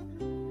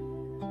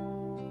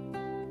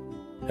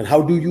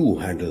how do you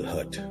handle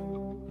hurt?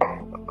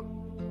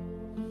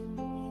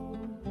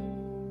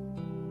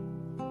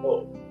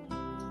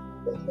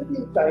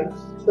 Many times.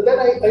 But then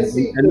I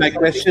see. And my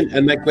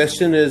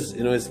question is,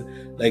 is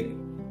like,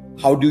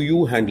 how do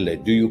you handle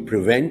it? Do you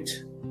prevent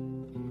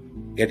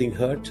getting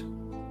hurt,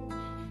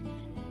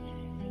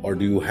 or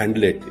do you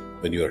handle it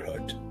when you are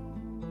hurt?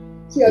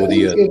 See, over the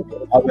years,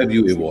 how have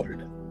you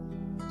evolved?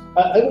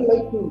 I would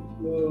like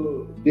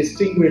to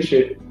distinguish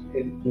it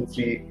into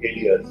three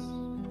areas.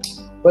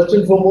 First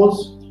and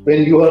foremost,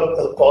 when you are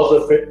the cause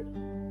of it,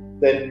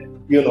 then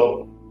you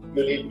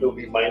need to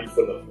be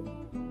mindful of it.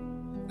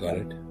 Got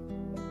it.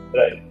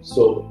 Right.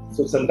 So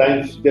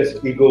sometimes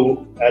just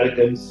ego,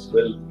 arrogance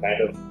will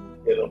kind of,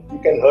 you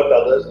can hurt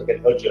others, you can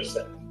hurt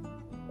yourself.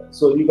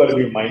 So you got to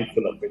be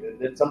mindful of it. And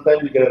then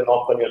sometimes you get a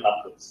knock on your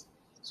knuckles.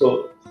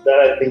 So that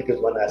I think is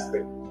one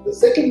aspect. The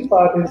second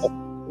part is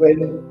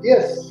when,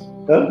 yes.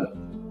 Huh?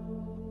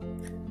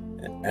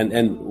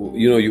 And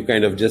you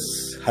kind of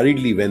just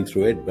hurriedly went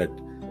through it, but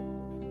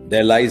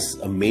there lies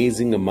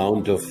amazing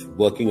amount of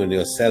working on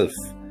yourself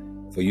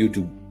for you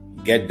to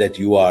get that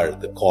you are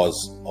the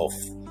cause of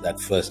that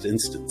first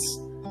instance,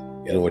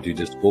 what you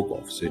just spoke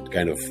of. So it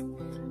kind of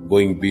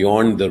going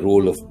beyond the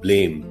role of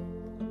blame,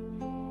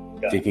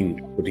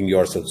 putting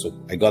yourself. So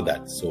I got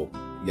that. So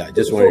I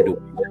just wanted to.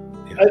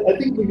 Yeah. I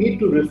think we need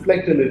to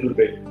reflect a little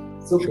bit.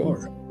 So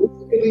sure.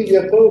 Basically, we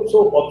are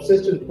so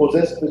obsessed and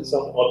possessed with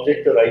some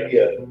object or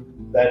idea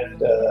that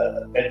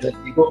and the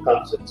ego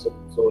comes in. So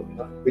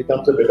it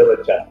becomes a bit of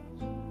a challenge,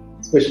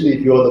 especially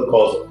if you are the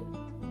cause of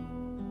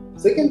it.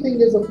 Second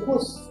thing is, of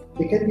course,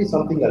 there can be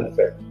something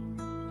unfair,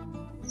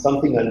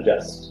 something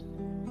unjust.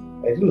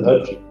 It will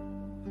hurt you.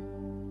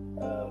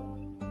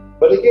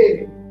 But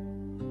again,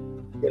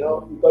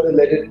 you've got to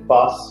let it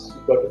pass.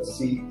 You've got to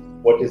see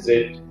what is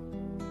it.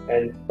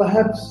 And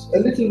perhaps a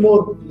little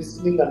more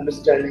listening,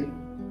 understanding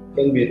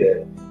can be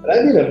there. And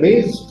I've been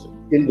amazed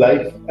in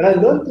life. And I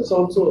learned this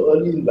also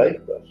early in life.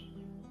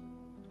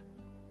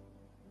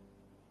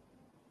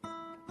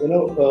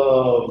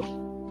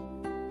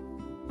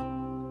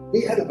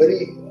 We had a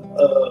very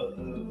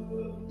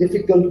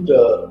difficult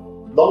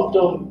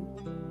long-term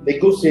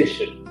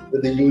negotiation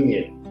with the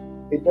union.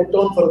 It went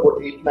on for about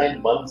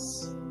 8-9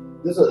 months.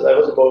 I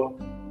was about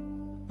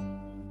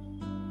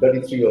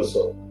 33 or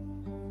so.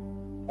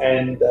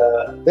 And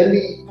then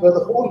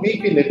the whole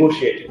week we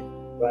negotiated,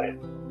 right?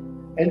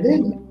 And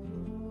then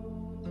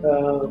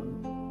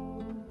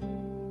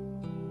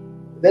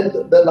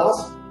the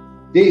last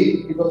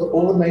day, it was an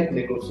overnight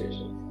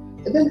negotiation.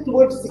 And then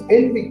towards the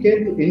end, we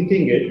came to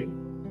inking it.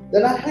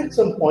 Then I had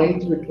some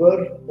points which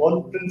were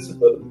on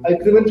principle. I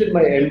prevented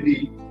my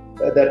MD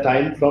at that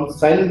time from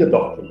signing the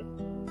document.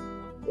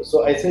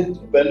 So I said,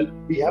 well,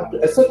 we have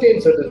to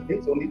ascertain certain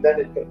things, only then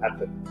it can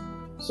happen.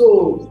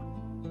 So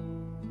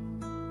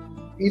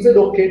he said,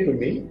 okay to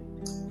me.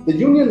 The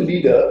union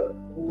leader,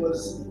 who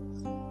was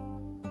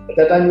at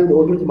that time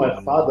older to my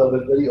father,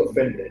 was very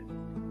offended.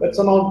 But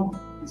somehow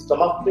he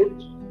stomached it.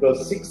 It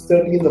was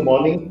 6:30 in the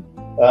morning.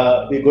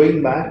 We're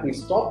going back. We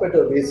stop at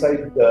a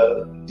wayside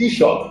tea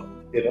shop,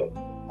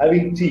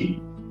 having tea.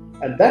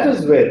 And that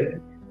is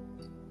when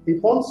he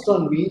pounced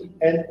on me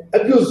and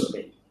abused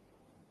me.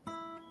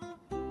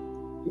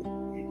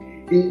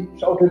 He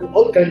shouted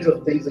all kinds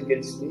of things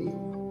against me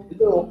in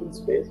the open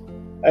space.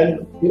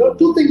 And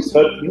two things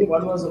hurt me.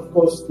 One was, of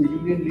course, the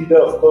union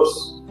leader, of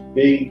course,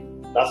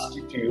 being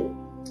nasty to you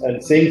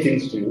and saying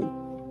things to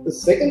you. The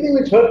second thing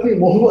which hurt me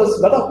more was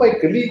none of my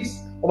colleagues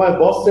or my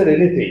boss said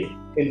anything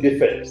in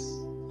defense.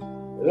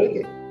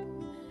 Okay.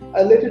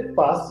 I let it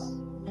pass.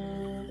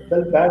 I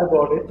felt bad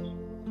about it.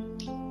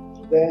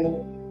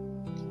 Then,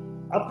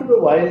 after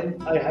a while,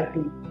 I had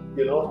to,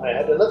 I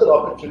had another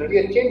opportunity.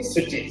 I changed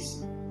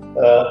cities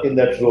in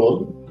that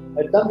role.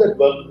 I'd done that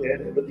work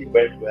there, everything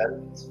went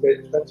well,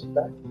 spent some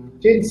time,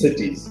 changed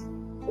cities.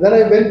 And then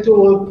I went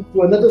to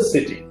another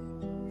city.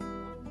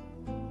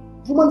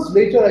 2 months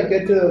later, I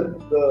get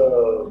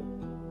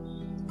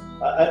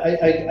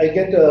I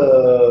get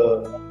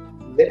a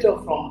letter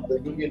from the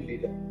union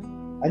leader.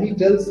 And he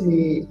tells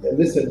me,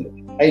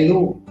 listen, I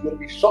know you'll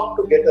be shocked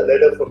to get a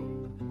letter from me.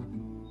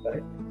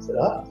 Right? I said,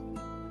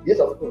 yes,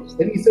 of course.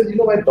 Then he said,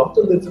 my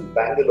daughter lives in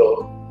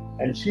Bangalore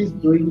and she's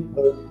doing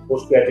her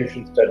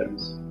post-graduation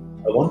studies.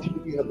 I want you to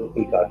be her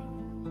local guardian.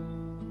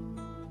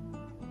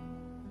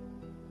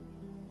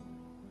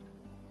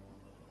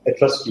 I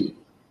trust you.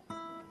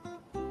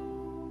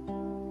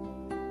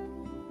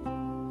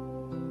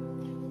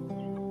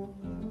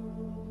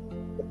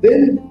 But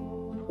then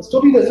the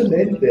story doesn't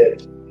end there.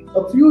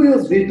 A few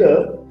years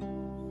later,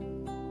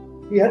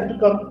 he had to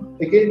come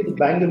again to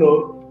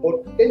Bangalore,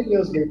 about 10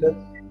 years later.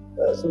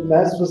 So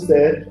Naz was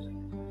there.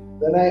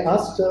 Then I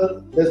asked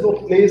her, there's no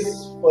place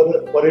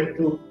for him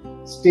to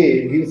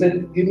stay. He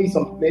said, give me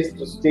some place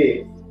to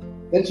stay.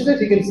 Then she said,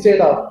 he can stay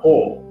at our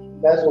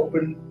home. Naz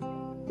opened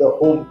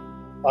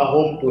our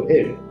home to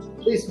him.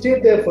 So he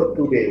stayed there for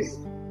 2 days.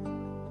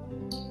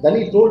 Then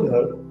he told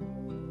her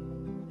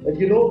that,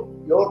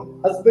 your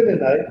husband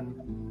and I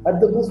had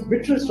the most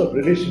bitterest of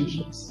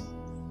relationships.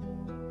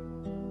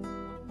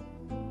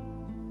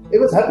 It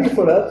was happy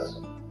for us.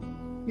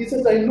 He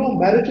says, I know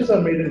marriages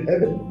are made in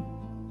heaven,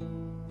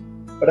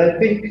 but I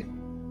think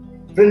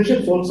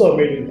friendships also are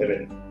made in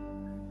heaven.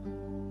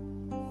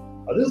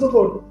 Now, this is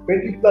about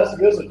 20 plus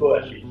years ago,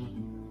 Ashish.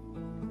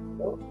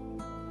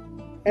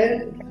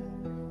 And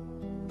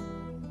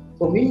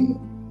for me,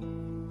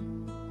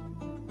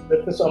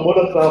 that Mr.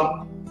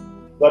 Amolakram,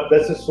 God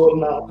bless his soul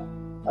now,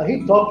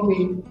 he taught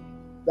me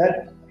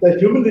that the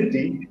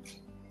humility,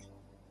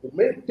 you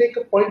may take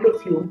a point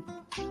of view,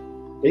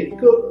 take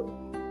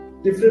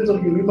a difference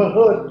of view, you may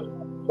hurt,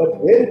 but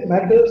where it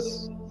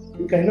matters,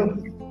 you kind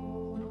of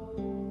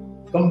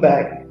come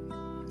back.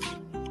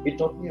 He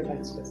taught me a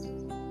nice lesson.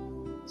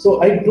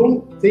 So I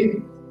don't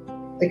think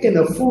I can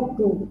afford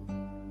to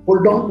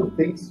hold on to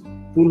things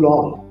too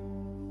long.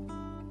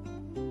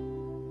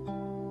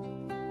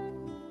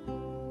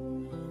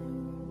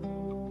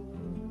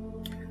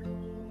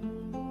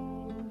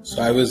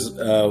 So I was,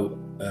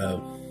 a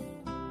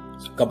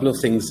couple of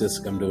things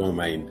just come to my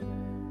mind.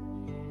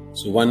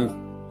 So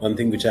one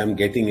thing which I'm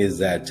getting is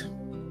that,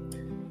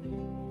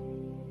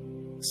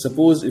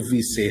 suppose if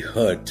we say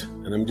hurt,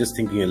 and I'm just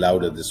thinking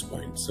aloud at this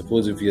point,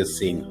 suppose if we are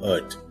saying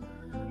hurt,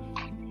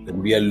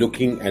 then we are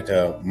looking at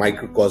a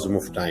microcosm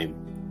of time.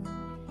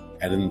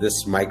 And in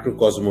this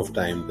microcosm of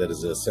time, there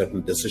is a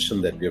certain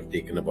decision that we have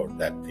taken about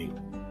that thing.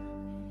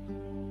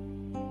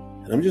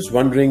 And I'm just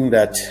wondering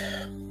that,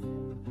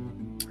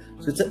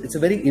 so it's a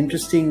very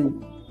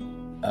interesting,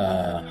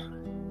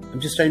 I'm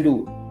just trying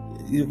to,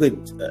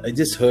 I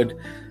just heard,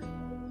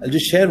 I'll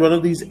just share one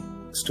of these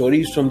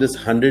stories from this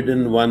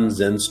 101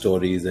 Zen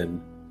stories. And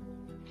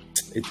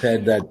it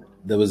said that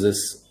there was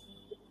this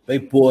very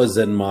poor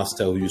Zen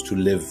master who used to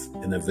live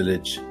in a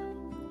village,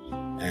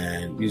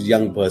 and he was a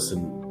young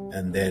person.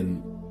 And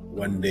then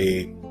one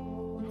day,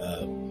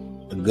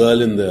 a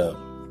girl in the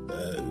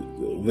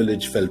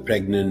village fell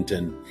pregnant,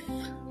 and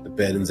the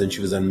parents, and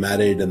she was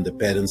unmarried, and the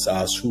parents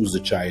asked, who's the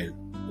child?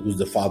 Who's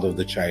the father of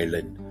the child?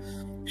 And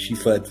she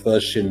at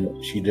first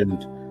she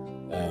didn't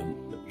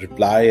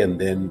reply, and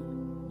then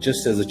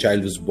just as the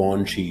child was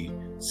born, she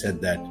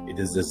said that it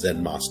is the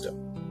Zen master.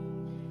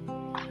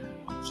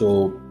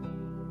 So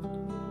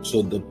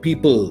the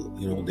people,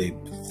 they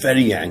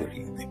very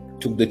angry. They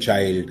took the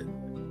child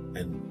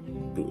and,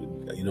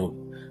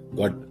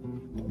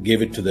 God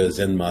gave it to the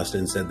Zen master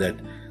and said that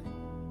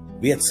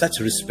we had such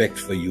respect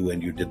for you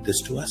and you did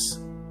this to us.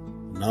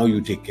 Now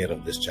you take care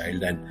of this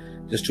child,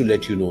 and just to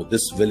let you know,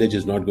 this village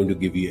is not going to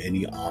give you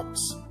any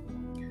alms.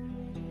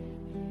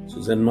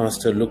 So Zen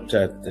master looked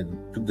at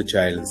and took the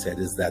child and said,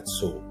 is that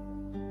so?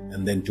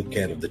 And then took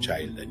care of the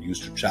child and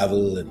used to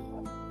travel and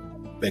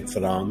beg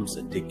for alms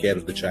and take care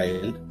of the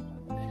child.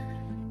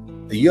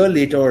 A year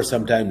later or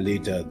sometime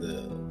later,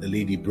 the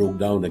lady broke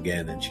down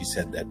again and she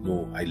said that,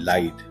 no, I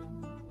lied.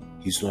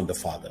 He's not the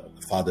father.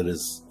 The father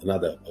is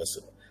another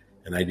person.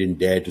 And I didn't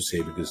dare to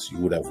say because you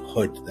would have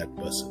hurt that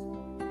person.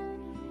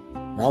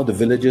 Now the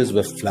villagers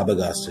were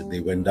flabbergasted. They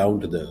went down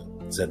to the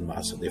Zen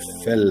master. They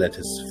fell at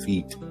his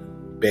feet,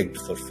 begged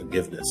for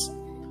forgiveness.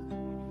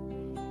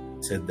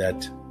 Said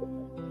that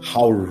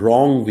how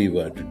wrong we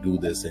were to do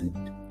this, and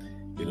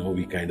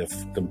we kind of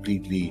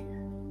completely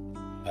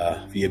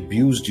we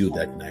abused you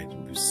that night.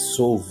 We're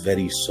so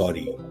very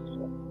sorry.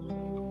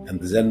 And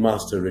the Zen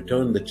master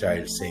returned the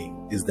child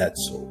saying, is that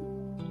so?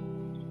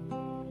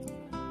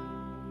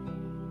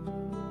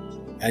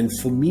 And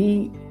for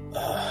me,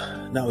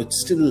 now it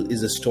still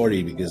is a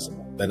story, because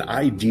when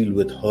I deal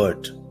with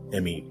hurt,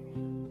 Emmy,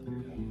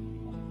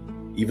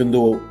 even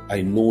though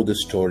I know the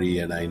story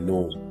and I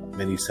know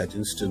many such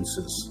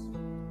instances,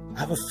 I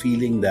have a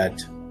feeling that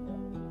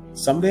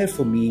somewhere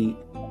for me,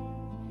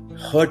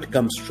 hurt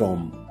comes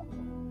from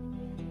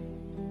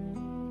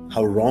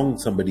how wrong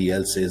somebody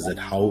else is and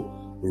how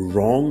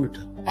wronged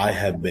I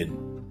have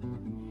been.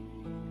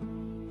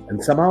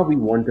 And somehow we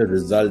want a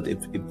result.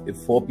 If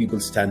four people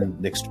stand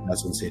next to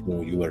us and say,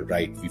 no, you were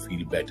right, we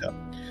feel better.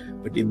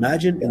 But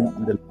imagine in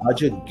the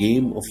larger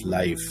game of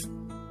life,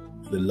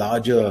 the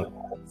larger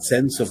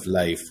sense of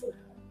life,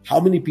 how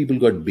many people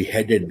got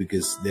beheaded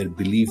because their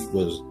belief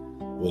was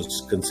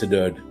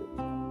considered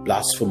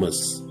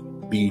blasphemous,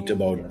 be it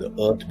about the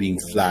earth being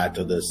flat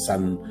or the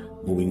sun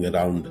moving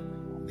around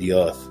the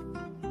earth.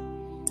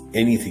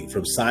 Anything,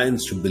 from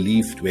science to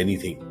belief to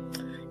anything.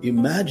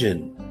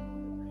 Imagine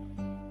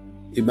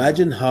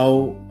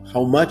how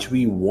much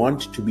we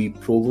want to be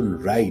proven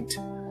right.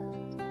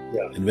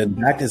 Yeah. And when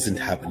that isn't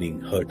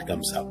happening, hurt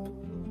comes up.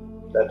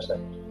 That's right.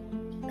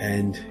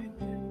 And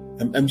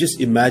I'm just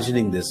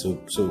imagining this.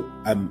 So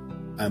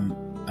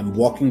I'm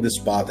walking this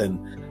path, and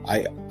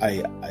I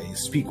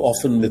speak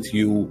often with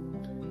you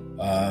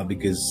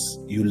because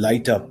you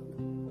light up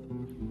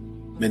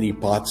many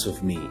parts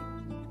of me,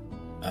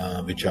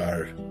 which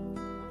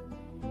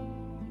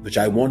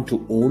I want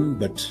to own,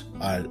 but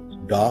are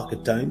dark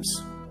at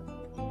times.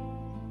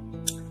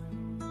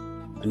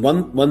 And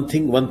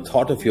one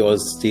thought of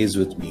yours stays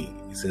with me.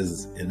 He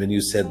says, and when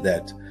you said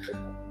that,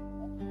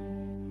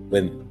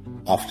 when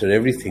after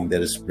everything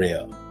there is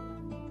prayer.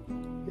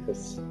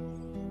 Yes.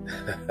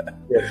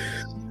 Yes.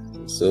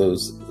 So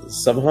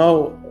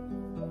somehow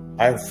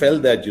I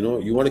felt that,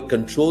 you want to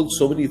control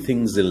so many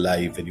things in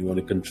life, and you want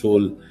to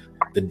control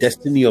the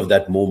destiny of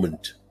that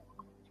moment.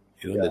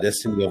 The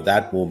destiny of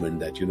that moment,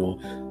 that,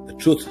 the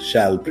truth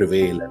shall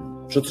prevail,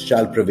 and truth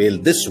shall prevail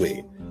this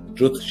way.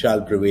 Truth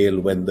shall prevail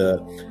when the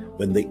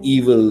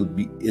evil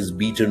is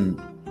beaten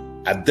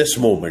at this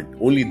moment.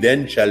 Only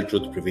then shall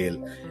truth prevail.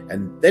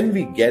 And then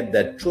we get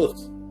that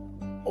truth,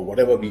 or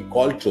whatever we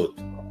call truth.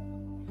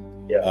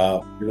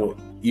 Yeah.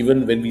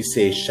 Even when we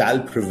say shall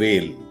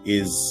prevail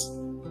is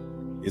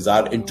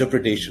our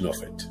interpretation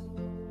of it.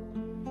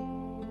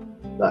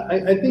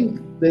 I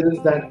think there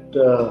is that...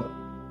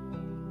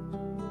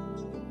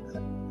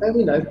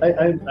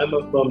 I'm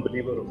a firm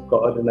believer of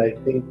God, and I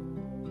think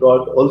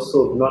God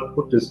also will not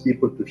put his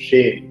people to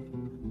shame,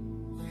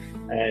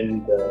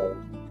 and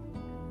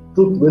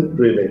truth will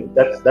prevail.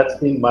 That's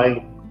been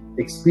my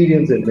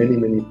experience in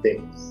many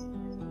things.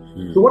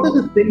 So what are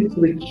the things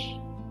which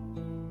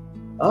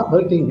are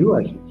hurting you,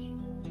 Ashish?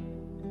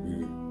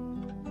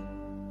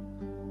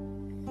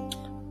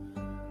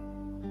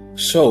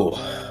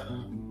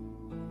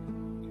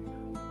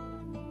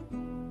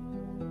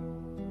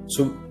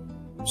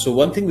 So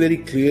one thing very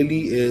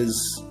clearly is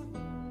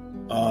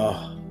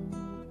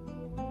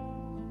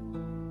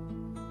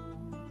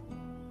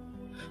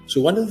so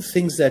one of the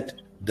things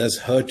that does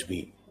hurt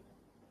me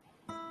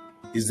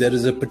is there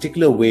is a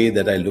particular way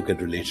that I look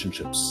at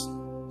relationships.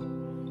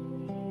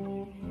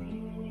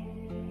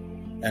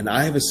 And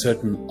I have a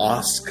certain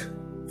ask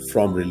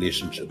from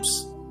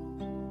relationships.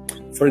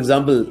 For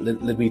example,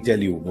 let me tell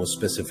you more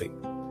specific.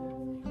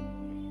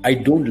 I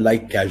don't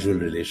like casual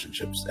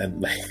relationships,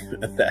 and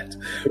that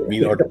me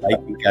not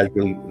liking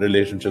casual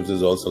relationships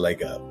is also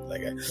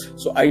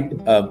so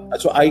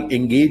I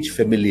engage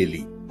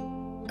familiarly.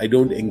 I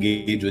don't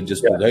engage with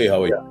just hey,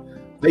 how are you?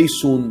 Very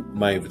soon,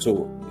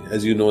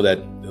 as you know that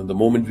the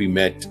moment we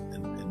met,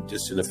 and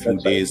just in a few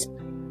days,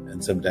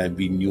 and sometime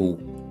we knew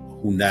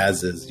who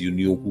Naz is, you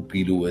knew who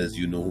Pilu is,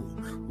 you know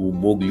who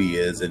Mowgli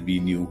is, and we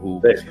knew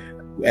who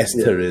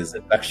Esther is,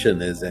 and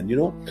Lakshan is, and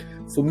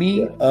for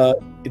me,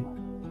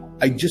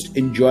 I just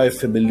enjoy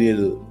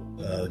familial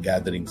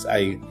gatherings.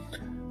 I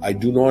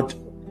do not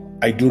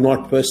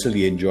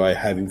personally enjoy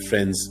having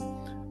friends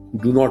who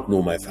do not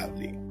know my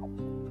family.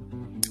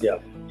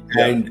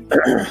 And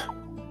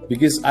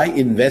because I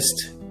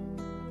invest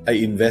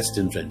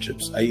in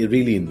friendships. I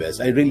really invest.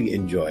 I really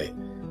enjoy.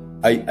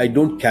 I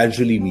don't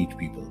casually meet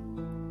people.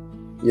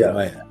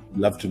 I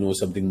love to know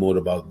something more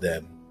about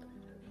them,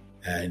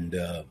 and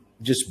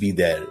just be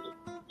there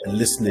and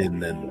listen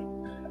in,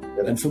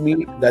 and for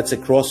me that's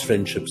across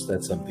friendships.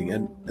 That's something.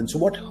 And so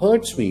what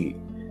hurts me,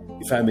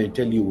 if I may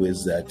tell you,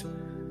 is that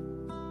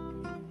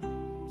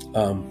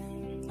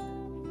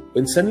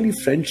when suddenly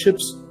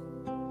friendships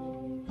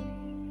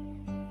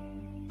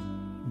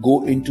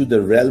go into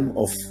the realm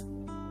of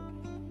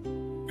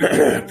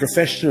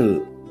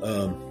professional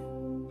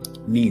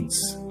needs,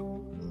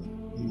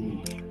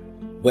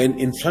 when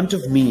in front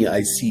of me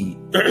I see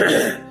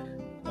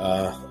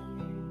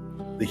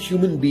the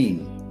human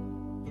being,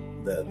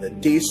 the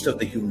taste of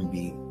the human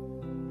being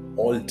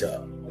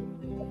alter,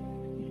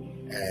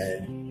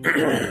 and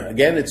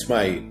again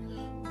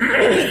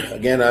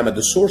I'm at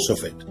the source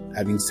of it.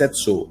 Having said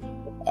so,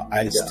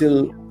 I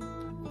still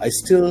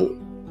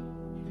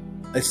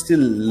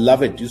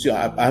love it. You see,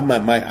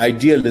 my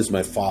ideal is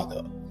my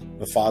father.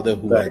 a father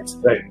who Right.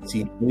 had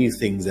seen many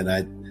things, and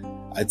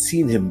I'd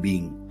seen him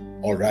being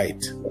all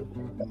right.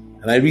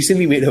 And I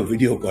recently made a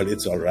video called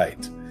 "It's All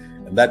Right,"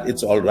 and that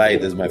 "It's All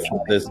Right" is my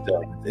father's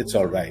term. It's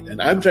all right,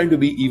 and I'm trying to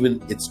be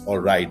even. It's all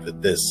right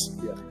with this.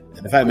 Yeah.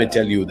 And if I may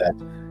tell you that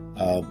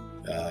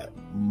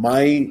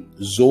my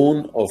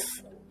zone of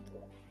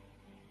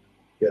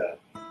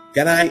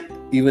can I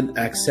even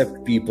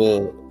accept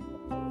people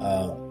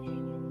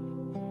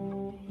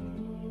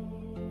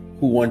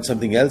who want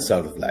something else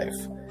out of life?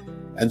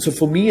 And so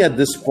for me at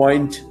this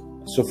point,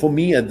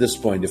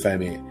 if I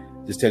may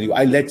just tell you,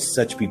 I let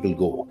such people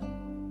go.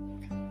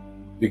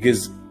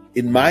 Because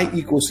in my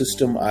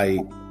ecosystem,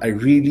 I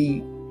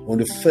really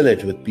want to fill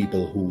it with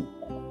people who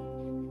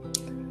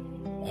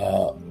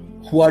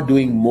are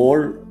doing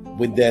more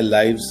with their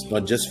lives,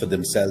 not just for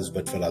themselves,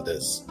 but for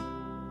others.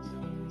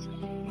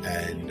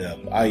 And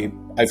I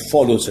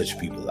follow such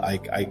people.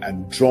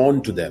 I'm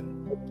drawn to them.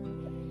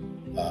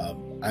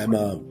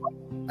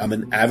 I'm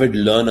an avid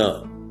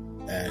learner,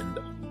 and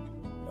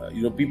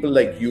people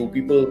like you,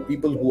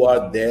 people who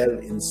are there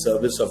in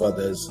service of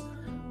others,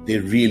 they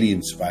really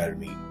inspire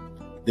me.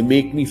 They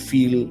make me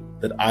feel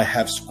that I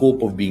have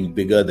scope of being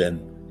bigger than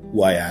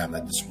who I am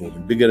at this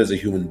moment, bigger as a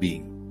human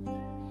being.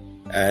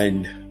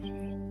 And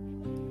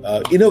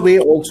in a way,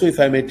 also, if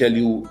I may tell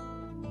you,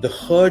 the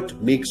hurt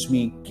makes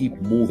me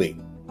keep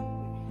moving,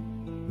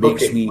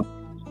 makes me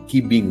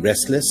keep being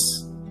restless.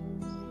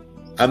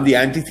 I'm the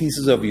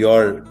antithesis of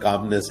your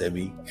calmness,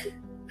 Emmy.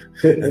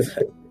 I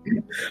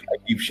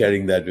keep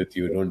sharing that with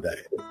you, don't I?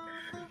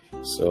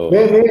 So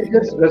may I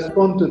just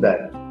respond to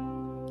that?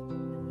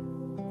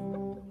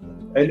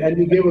 And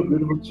you gave a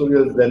beautiful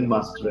story of Zen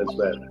master as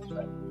well.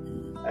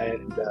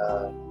 And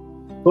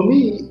for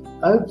me,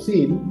 I've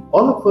seen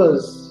all of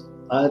us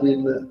are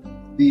in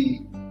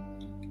the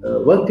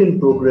work in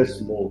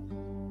progress mode.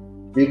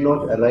 We've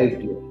not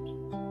arrived yet.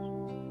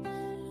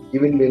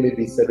 Even we may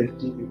be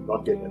 70, we've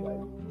not yet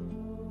arrived.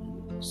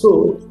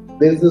 So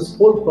there's this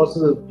whole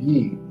process of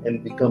being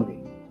and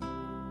becoming.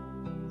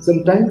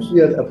 Sometimes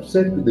we are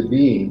upset with the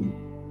being,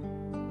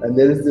 and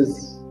there is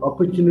this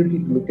opportunity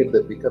to look at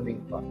the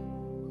becoming part.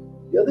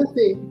 The other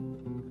thing,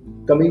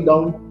 coming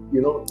down,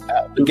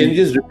 can you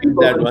just repeat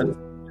that one?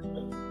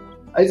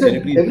 I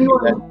said,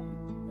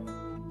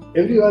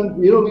 everyone,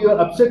 we are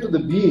upset with the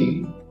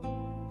being,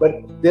 but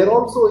they're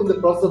also in the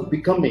process of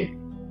becoming.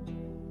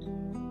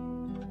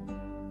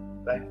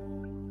 Right?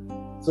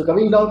 So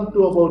coming down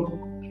to about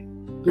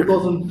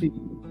 2,000 feet,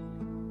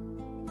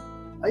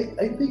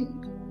 I think,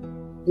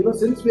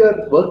 since we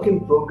are work in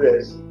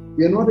progress,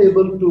 we are not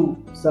able to,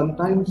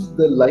 sometimes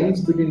the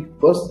lines between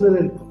personal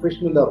and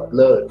professional are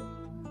blurred.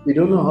 We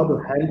don't know how to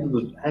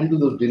handle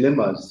those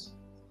dilemmas.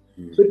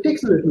 So it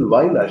takes a little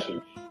while,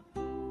 Ashish.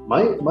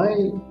 My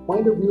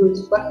point of view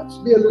is perhaps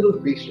be a little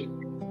patient,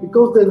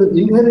 because there's an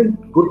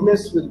inherent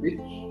goodness with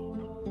which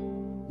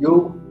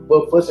you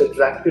were first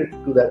attracted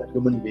to that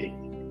human being.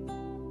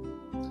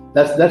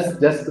 That's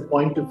the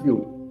point of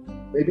view.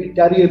 Maybe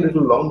carry a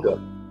little longer.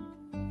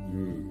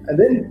 And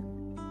then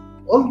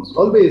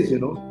always, I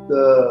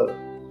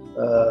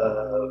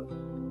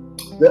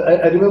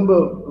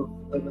remember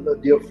another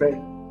dear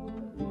friend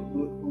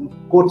who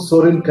quotes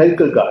Soren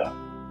Kierkegaard.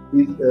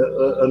 He's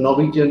a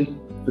Norwegian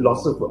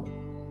philosopher.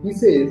 He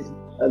says,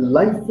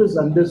 life is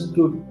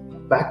understood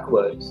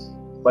backwards,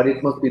 but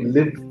it must be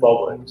lived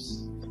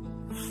forwards.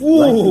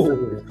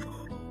 Ooh.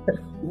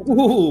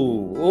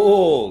 Ooh.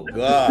 Oh,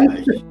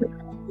 gosh.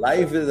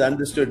 Life is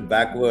understood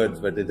backwards,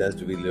 but it has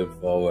to be lived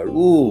forward.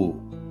 Ooh,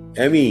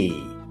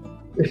 Emmy.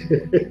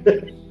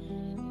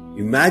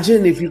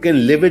 Imagine if you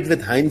can live it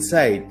with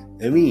hindsight,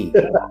 Emmy.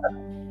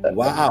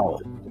 Wow.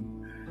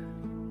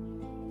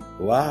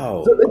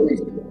 So let me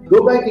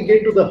go back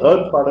again to the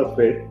hurt part of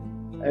it,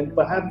 and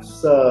perhaps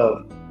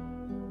so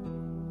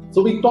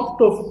we talked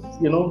of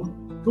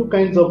two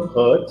kinds of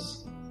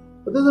hurts,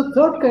 but there's a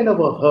third kind of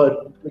a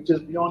hurt which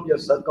is beyond your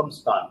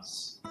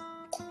circumstance.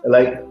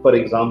 Like, for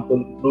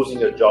example,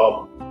 losing a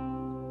job,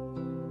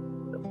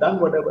 done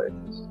whatever it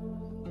is.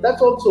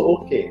 That's also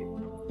okay.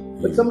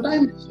 But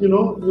sometimes, you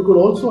could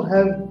also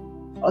have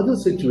other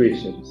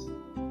situations.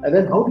 And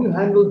then how do you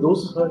handle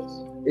those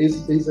hurts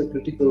is a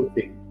critical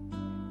thing.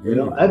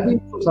 I've been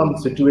through some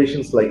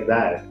situations like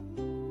that.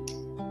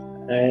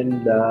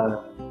 And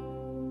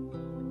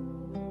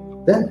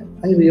then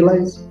I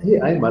realized, hey,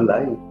 I'm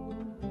alive.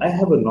 I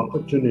have an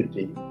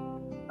opportunity.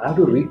 I have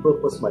to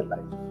repurpose my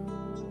life.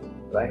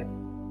 Right?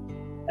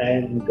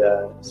 And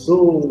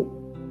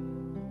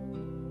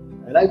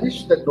and I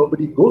wish that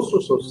nobody goes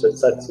through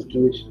such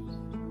situations.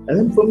 And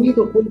then for me,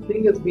 the whole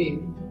thing has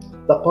been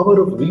the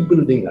power of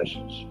rebuilding,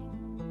 Ashish.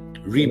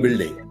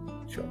 Rebuilding.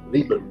 Sure.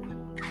 Rebuilding.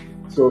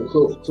 So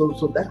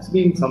that's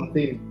been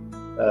something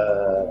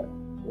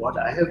what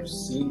I have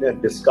seen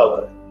and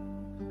discovered.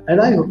 And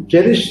I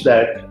cherish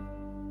that.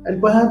 And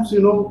perhaps,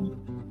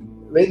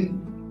 when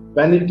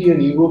vanity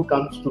and ego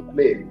comes to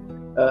play,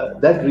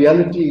 that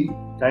reality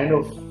kind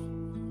of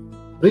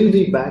brings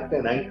me back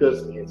and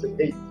anchors me and says,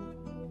 hey,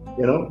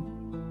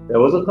 there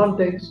was a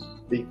context,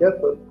 be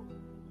careful,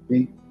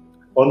 be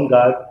on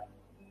guard,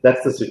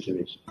 That's the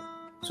situation.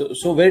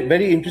 So very,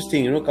 very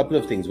interesting, a couple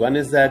of things. One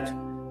is that,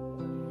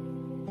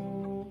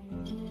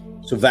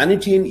 so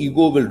vanity and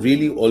ego will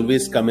really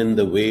always come in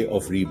the way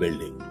of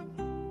rebuilding.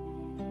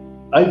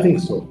 I think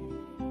so.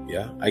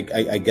 Yeah, I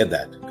get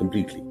that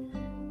completely.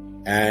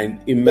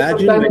 And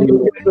imagine sometimes when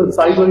you get the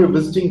size of your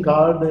visiting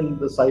card and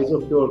the size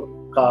of your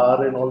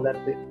car and all that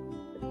thing.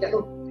 It kind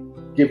of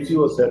gives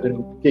you a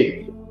certain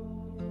kick.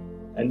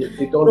 And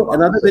it all.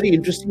 Another very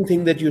interesting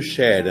thing that you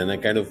shared, and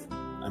I'm kind of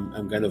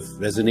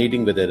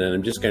resonating with it, and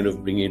I'm just kind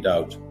of bringing it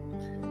out.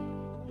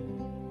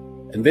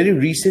 And very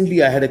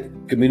recently, I had a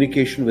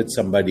communication with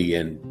somebody,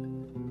 and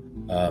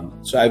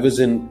so I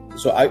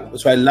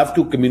love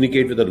to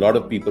communicate with a lot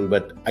of people,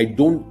 but I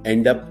don't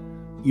end up,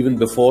 even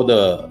before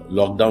the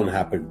lockdown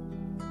happened,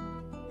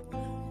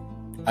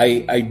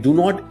 I do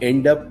not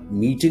end up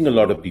meeting a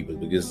lot of people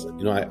because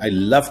I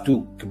love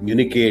to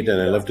communicate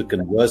and I love to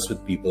converse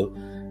with people,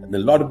 and a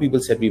lot of people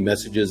send me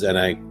messages and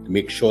I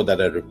make sure that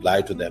I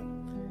reply to them,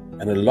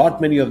 and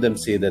many of them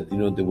say that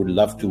they would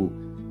love to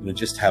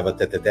just have a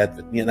tete-a-tete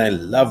with me, and I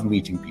love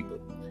meeting people,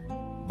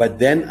 but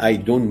then I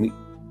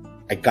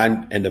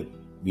can't end up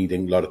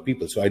meeting a lot of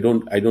people, so I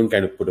don't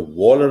kind of put a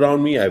wall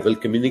around me. I will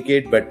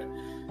communicate, but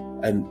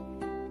and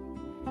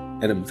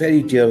a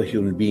very dear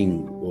human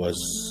being was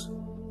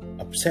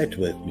upset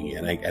with me,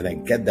 and I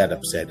get that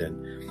upset,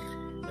 and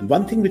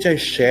one thing which I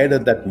shared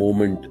at that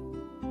moment,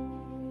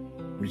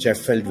 which I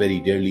felt very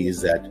dearly, is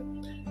that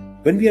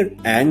when we are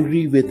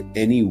angry with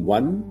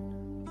anyone,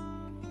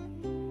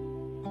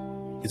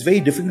 it's very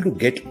difficult to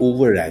get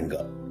over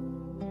anger.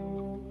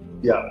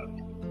 Yeah.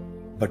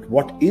 But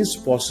what is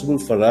possible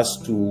for us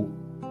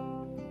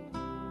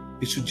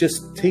is to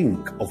just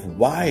think of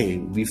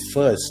why we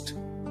first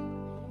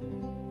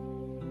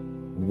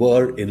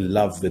were in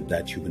love with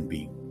that human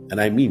being. And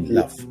I mean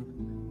love.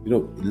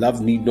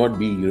 Love need not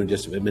be,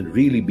 just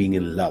really being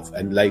in love.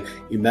 And like,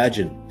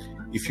 imagine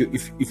if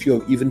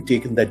you've even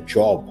taken that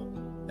job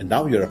and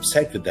now you're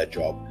upset with that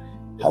job,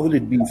 how will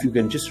it be if you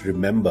can just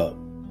remember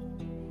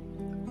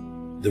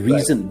the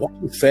reason, what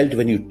you felt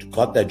when you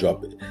got that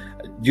job? Do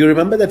you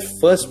remember that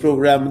first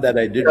program that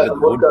I did? Yeah,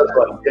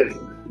 yes.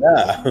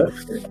 Yeah.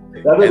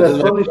 That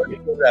was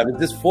program.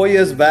 Just 4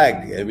 years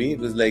back. I mean, it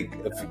was like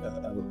a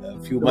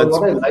few months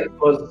ago. What I liked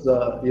was,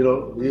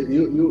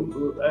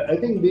 I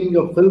think being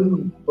a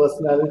film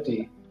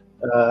personality,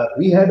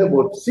 we had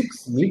about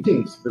 6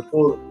 meetings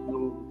before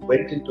you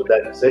went into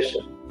that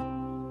session.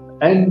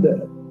 And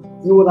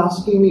you were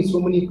asking me so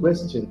many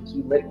questions.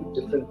 You met with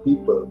different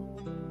people.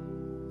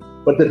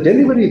 But the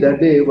delivery that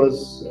day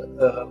was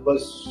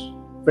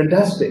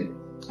fantastic.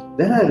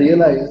 Then I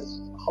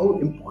realized how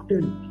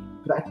important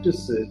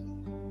practice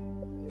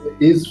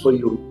is for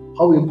you,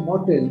 how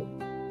important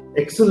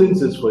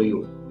excellence is for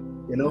you.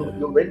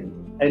 You went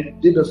and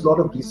did a lot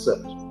of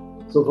research.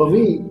 So for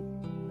me,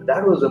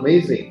 that was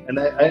amazing, and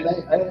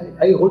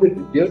I hold it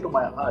dear to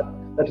my heart.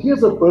 That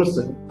here's a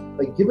person,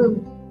 like give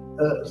him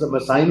some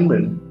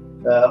assignment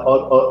to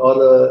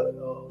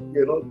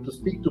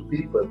speak to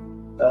people.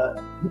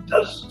 He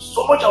does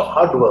so much of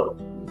hard work.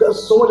 He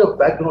does so much of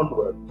background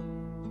work.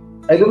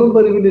 I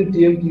remember even in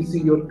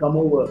TMTC, you had come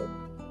over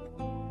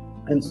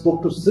and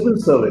spoke to civil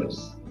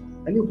servants,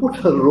 and you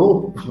put a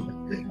rope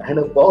and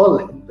a ball,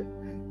 and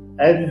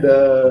in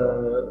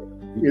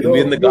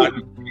the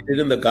garden. We did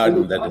in the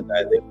garden. That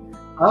entire thing.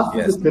 Asked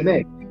them to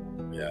connect,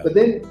 but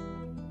then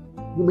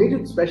you made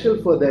it special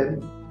for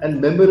them and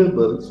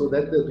memorable, so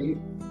that the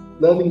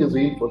learning is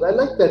reinforced. I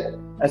like that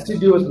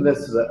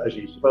assiduousness,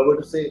 Ashish. If I were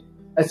to say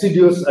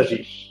assiduous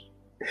Ashish.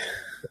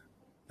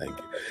 Thank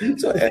you.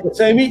 So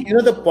I mean,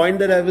 the point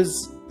that I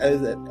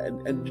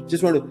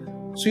just want to.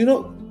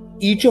 So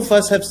each of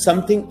us have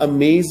something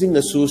amazing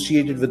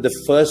associated with the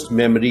first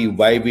memory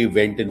why we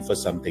went in for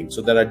something.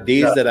 So there are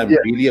days that I'm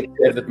really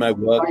upset with my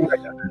work,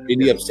 I'm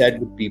really upset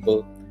with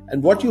people.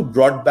 And what you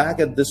brought back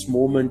at this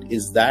moment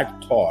is that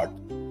thought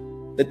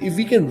that if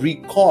we can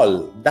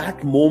recall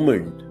that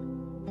moment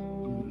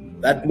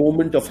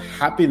of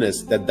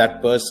happiness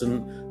that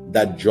person,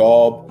 that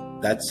job,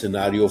 that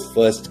scenario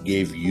first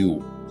gave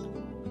you.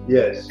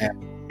 Yes.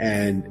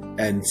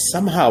 And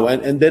somehow,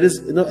 and there is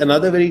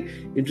another very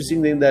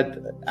interesting thing that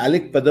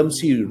Alec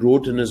Padamsee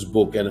wrote in his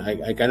book, and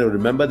I kind of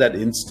remember that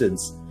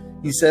instance.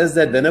 He says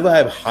that whenever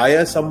I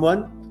hire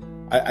someone,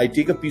 I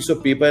take a piece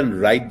of paper and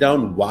write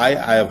down why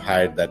I have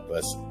hired that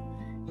person,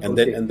 and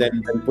then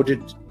put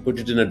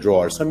it in a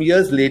drawer. Some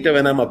years later,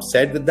 when I'm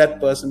upset with that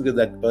person because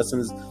that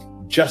person is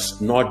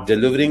just not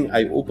delivering,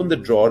 I open the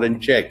drawer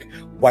and check,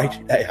 why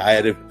did I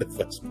hire him in the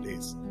first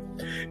place?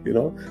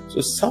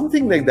 So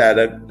something like that,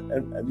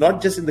 and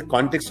not just in the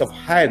context of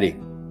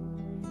hiring.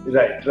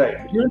 Right.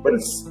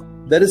 But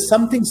there is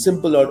something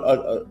simple,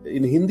 or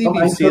in Hindi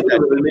we say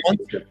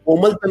that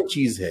komal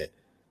cheez hai,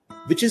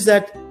 which is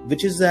that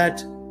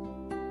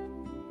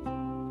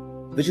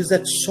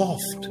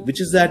soft, which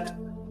is that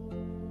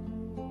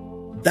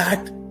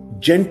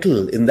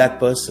gentle in that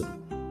person,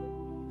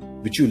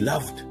 which you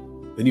loved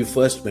when you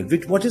first met.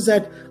 What is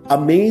that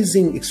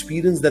amazing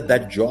experience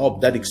that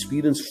job, that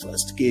experience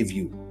first gave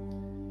you?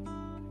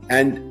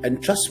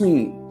 And trust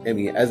me,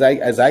 Emmy, as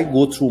I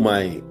go through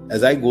my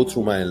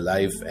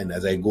life, and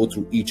as I go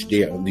through each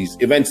day on these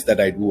events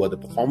that I do or the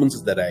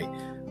performances that I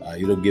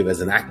give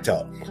as an actor,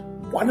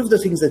 one of the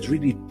things that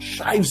really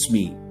drives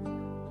me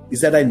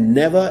is that I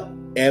never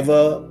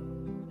ever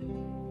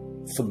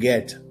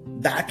forget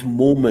that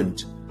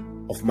moment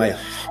of my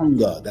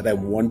hunger, that I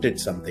wanted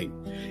something.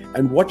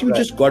 And what you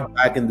just got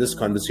back in this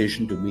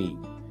conversation to me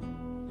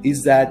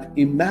is that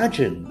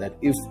imagine that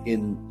if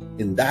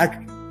in that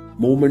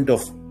moment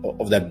of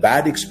that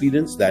bad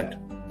experience that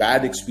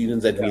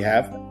we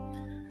have,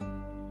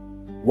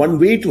 one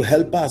way to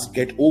help us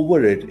get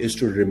over it is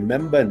to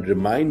remember and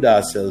remind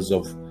ourselves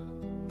of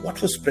what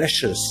was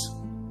precious.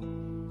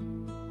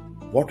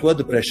 What were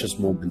the precious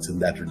moments in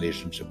that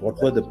relationship?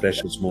 What were the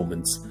precious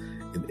moments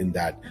in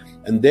that?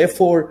 And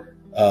therefore,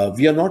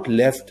 we are not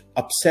left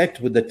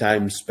upset with the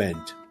time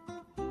spent.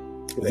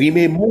 We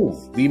may move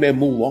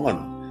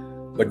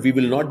on, but we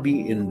will not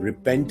be in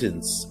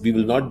repentance. We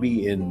will not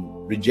be in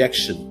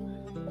rejection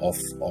of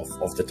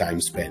the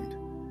time spent.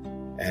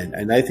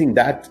 And I think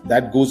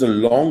that goes a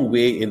long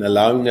way in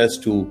allowing us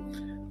to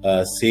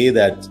say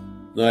that,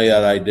 no,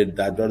 yeah, I did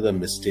that. That was a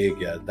mistake.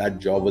 Yeah, that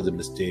job was a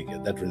mistake. Yeah,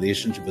 that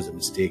relationship was a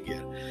mistake.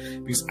 Yeah,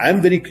 because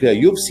I'm very clear.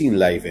 You've seen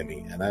life,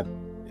 Emmy, and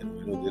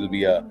there'll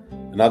be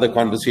another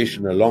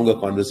conversation, a longer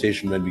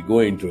conversation when we go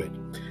into it.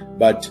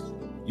 But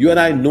you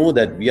and I know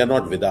that we are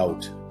not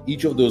without.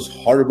 Each of those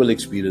horrible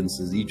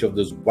experiences, each of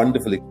those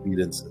wonderful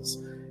experiences,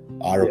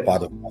 are a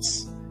part of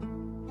us.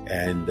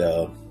 And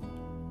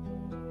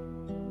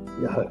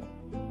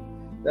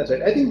that's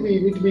right. I think we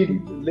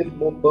need to live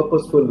more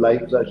purposeful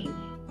lives, Ashish.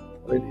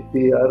 I mean, if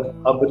we are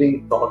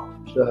harboring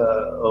thoughts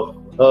of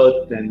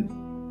hurt and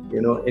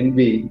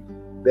envy,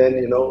 then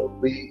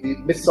we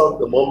miss out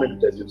the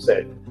moment, as you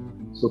said.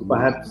 So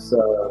perhaps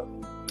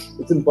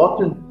it's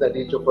important that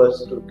each of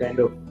us to kind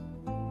of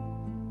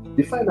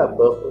define our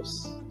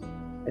purpose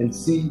and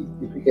see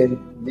if we can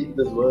leave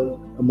this world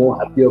a more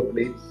happier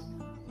place,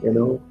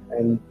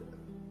 and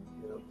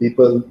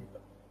people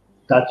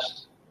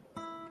touched.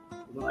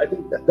 I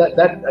think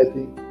that I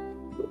think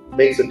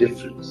makes a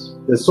difference.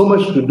 There's so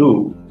much to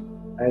do.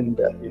 And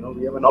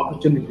we have an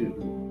opportunity to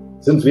do.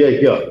 Since we are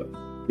here,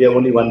 we have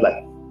only one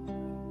life.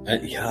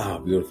 Yeah,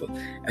 beautiful.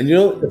 And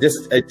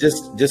I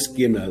just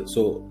came.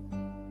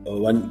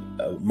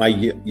 My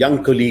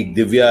young colleague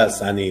Divya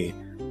Sane,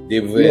 they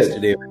were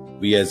yesterday.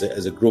 We as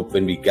a group,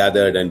 when we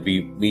gathered, and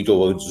we meet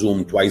over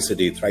Zoom thrice a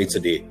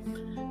day,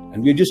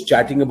 and we were just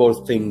chatting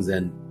about things.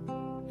 And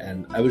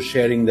I was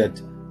sharing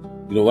that.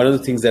 One of the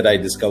things that I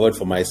discovered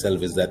for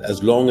myself is that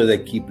as long as I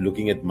keep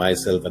looking at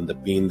myself and the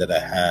pain that I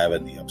have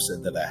and the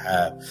upset that I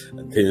have,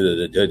 and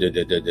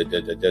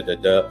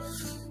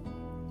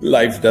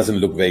life doesn't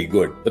look very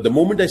good. But the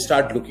moment I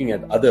start looking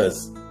at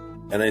others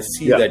and I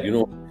see that,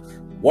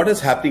 what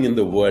is happening in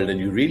the world, and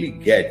you really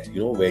get,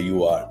 where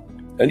you are.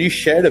 And she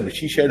shared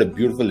a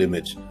beautiful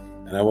image,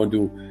 and I want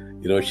to,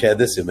 share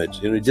this image.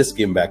 It just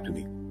came back to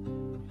me.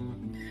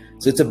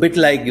 So it's a bit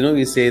like,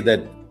 we say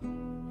that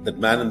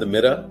man in the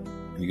mirror.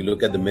 You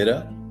look at the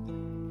mirror,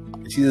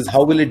 and she says,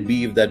 how will it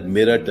be if that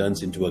mirror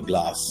turns into a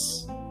glass?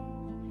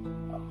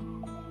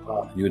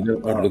 You're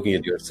not looking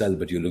at yourself,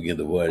 but you're looking at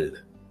the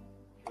world.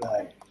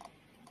 Right.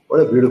 What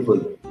a beautiful.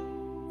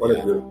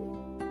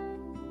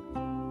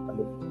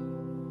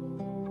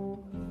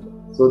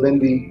 So then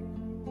we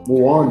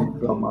move on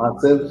from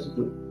ourselves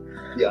to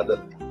the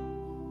other.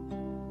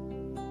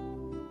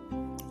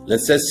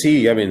 Let's just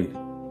see. I mean,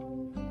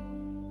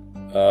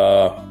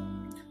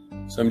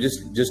 so I'm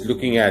just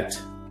looking at.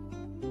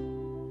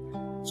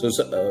 So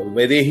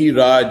Vaidehi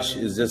Raj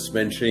is just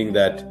mentioning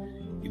that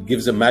it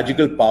gives a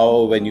magical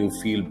power when you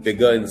feel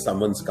bigger in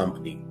someone's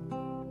company.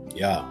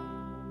 Yeah,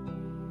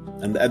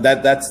 and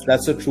that's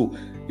so true.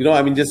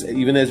 I mean, just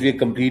even as we're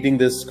completing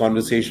this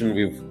conversation,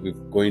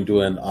 we've going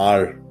to an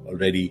hour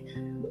already.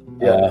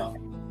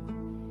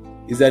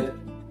 Is that,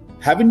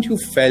 haven't you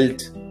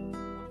felt?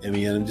 I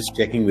mean, I'm just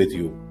checking with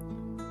you.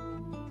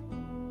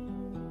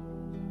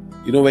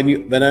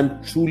 When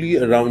I'm truly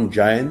around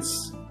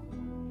giants,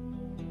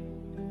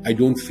 I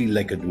don't feel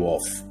like a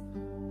dwarf.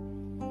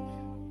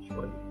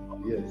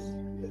 Yes.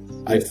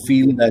 I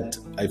feel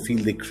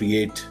they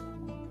create.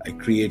 I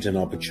create an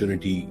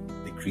opportunity.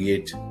 They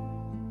create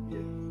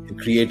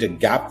a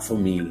gap for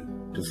me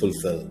to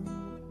fulfill.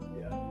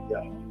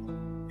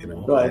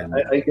 No,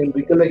 I can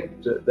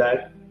recollect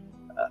that.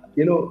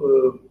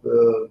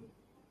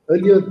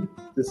 Earlier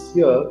this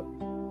year,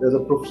 there's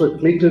a Professor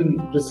Clayton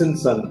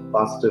Christensen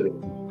passed away,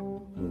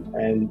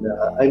 and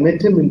I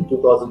met him in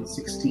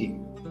 2016.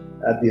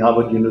 At the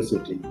Harvard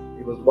University.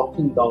 He was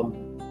walking down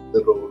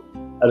the road.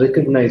 I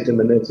recognized him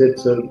and I said,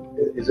 "Sir,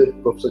 is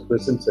it Professor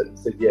Christensen?" He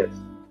said, "Yes."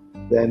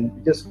 Then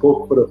we just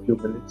spoke for a few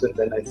minutes, and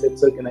then I said,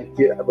 "Sir, can I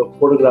have a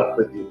photograph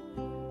with you?"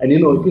 And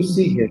if you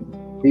see him,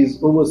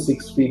 he's over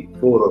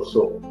 6'4" or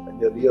so,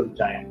 and a real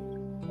giant.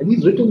 And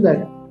he's written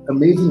that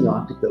amazing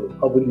article,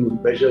 "How Will You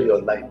Measure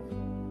Your Life?"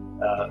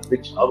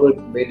 Which Harvard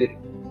made it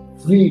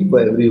free for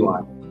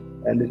everyone.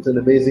 And it's an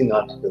amazing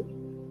article.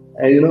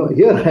 And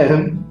here I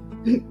am,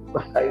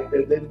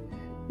 And then,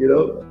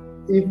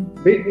 he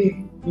made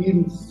me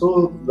feel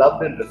so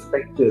loved and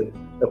respected,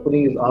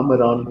 putting his arm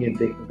around me and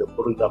taking the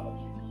photograph.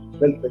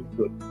 Felt very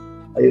good.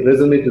 I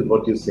resonate with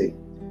what you say.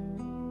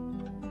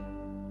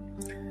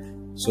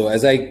 So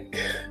as I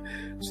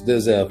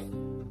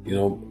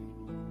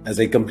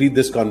complete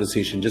this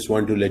conversation, just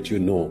want to let you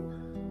know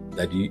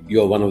that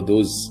you're one of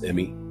those,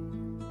 Emmy,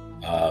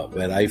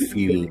 where I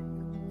feel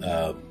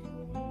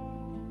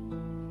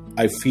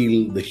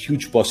the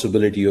huge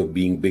possibility of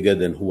being bigger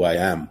than who I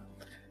am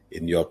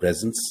in your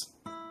presence.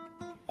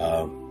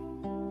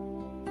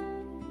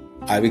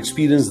 I've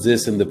experienced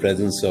this in the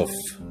presence of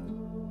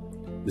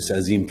Mr.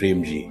 Azim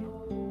Premji,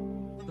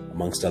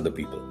 amongst other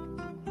people.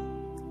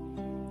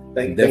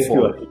 Thank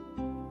you.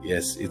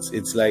 Yes,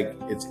 it's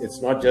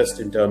not just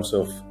in terms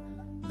of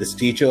the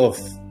stature of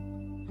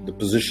the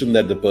position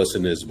that the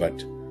person is,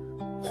 but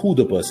who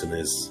the person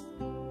is.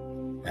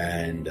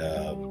 And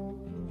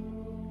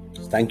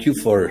thank you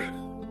for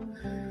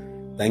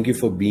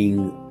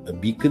being a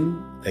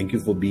beacon. Thank you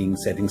for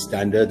setting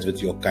standards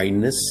with your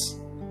kindness.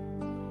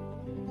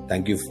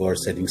 Thank you for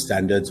setting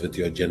standards with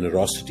your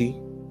generosity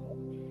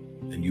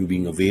and you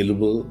being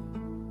available,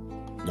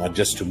 not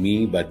just to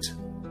me, but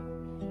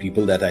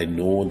people that I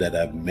know, that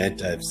I've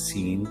met, I've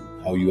seen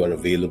how you are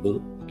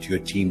available to your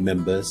team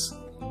members.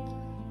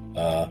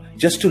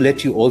 Just to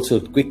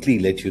quickly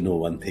let you know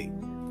one thing.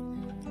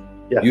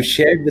 Yeah. You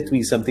shared with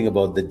me something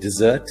about the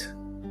dessert.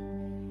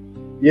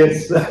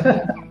 Yes.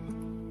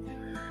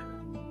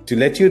 To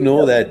let you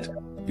know that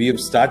we have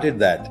started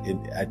that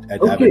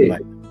at Okay. Avid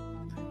Miner.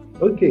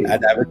 Okay.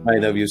 At Avid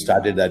Miner, we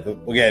started that.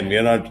 Again, we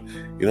are not,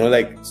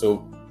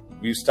 so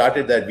we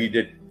started that. We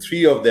did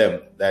 3 of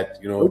them that,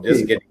 Okay.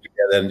 just getting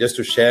together and just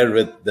to share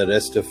with the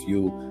rest of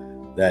you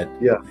that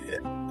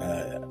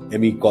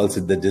Emmy calls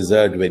it the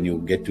dessert, when you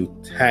get to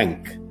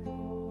thank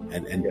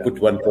and put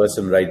one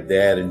person right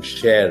there and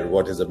share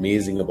what is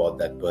amazing about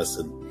that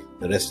person.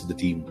 The rest of the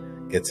team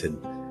gets in.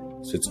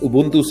 So it's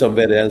Ubuntu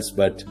somewhere else,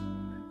 but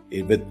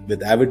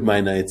with Avid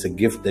Miner, it's a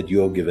gift that you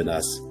have given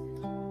us.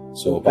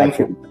 So apart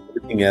from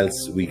everything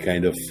else, we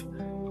kind of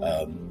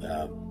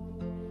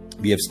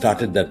we have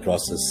started that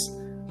process,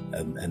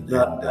 and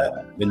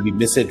when we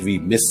miss it, we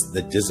miss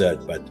the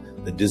dessert. But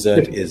the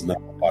dessert is not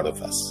a part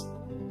of us.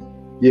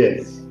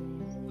 Yes.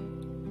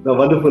 No,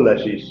 wonderful,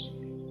 Ashish,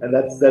 and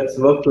that's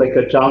worked like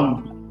a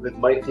charm with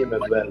my team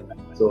as well.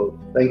 So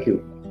thank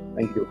you.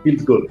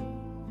 Feels good.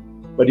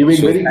 But you've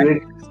been very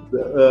great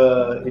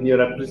in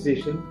your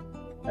appreciation,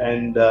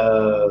 and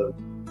I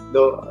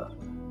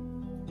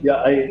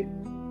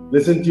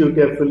listened to you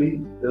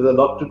carefully. There's a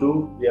lot to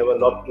do. We have a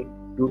lot to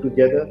do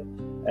together,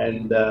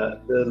 and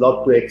there's a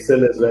lot to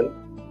excel as well.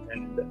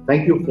 And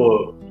thank you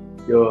for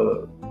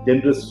your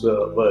generous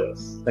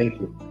words. Thank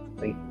you.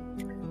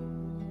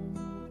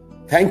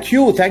 Thank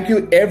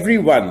you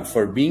everyone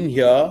for being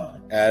here.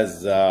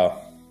 As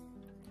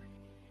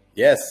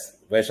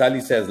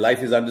Vaishali says,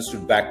 life is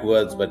understood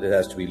backwards, but it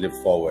has to be lived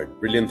forward.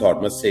 Brilliant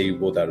thought. Must say you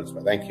both are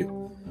inspired.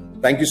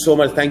 Thank you so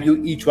much. Thank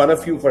you each one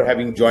of you for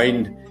having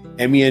joined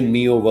Emmy and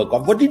me over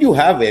coffee. What did you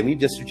have, Emmy?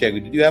 Just to check,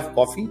 did you have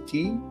coffee,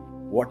 tea?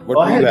 What did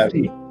you have?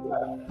 Tea.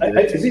 I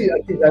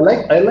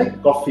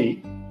like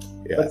coffee,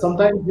 but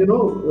sometimes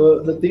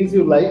the things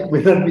you like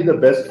may not be the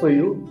best for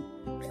you.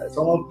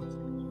 Someone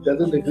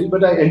doesn't agree,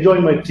 but I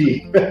enjoy my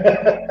tea.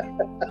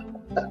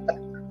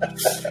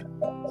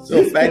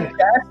 So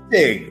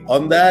fantastic.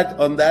 On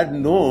that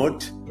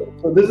note,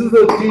 so this is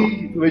the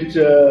tea which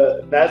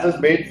Naz has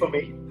made for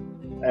me,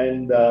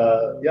 and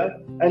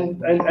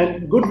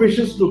and good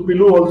wishes to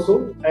Pilu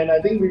also. And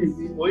I think we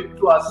owe it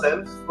to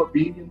ourselves for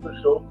being in the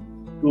show,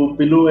 to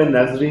Pilu and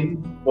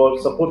Nazreen for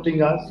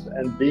supporting us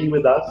and being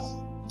with us,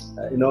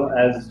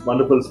 as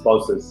wonderful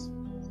spouses.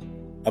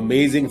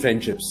 Amazing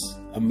friendships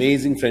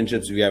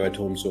we have at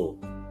home. So,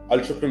 Al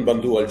Shukran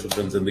Bandhu, Al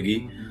Shukran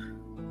Zindagi.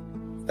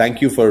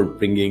 Thank you for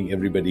bringing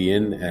everybody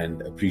in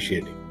and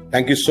appreciating.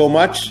 Thank you so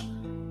much.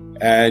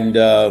 And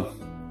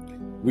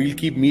we'll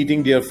keep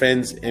meeting, dear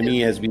friends.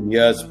 Emmy has been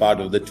here as part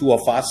of the 2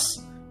 of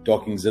us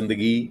talking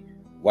Zindagi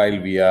while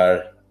we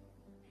are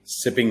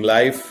sipping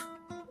life.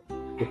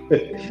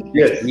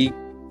 Yes.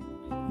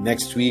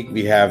 Next week,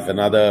 we have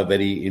another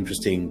very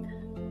interesting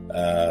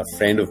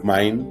friend of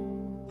mine,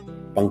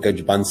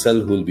 Pankaj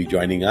Bansal, who will be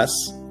joining us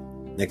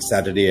next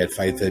Saturday at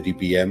 5:30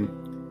 p.m.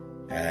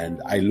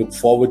 And I look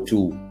forward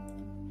to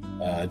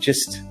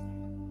just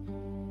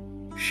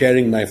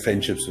sharing my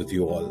friendships with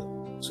you all.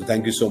 So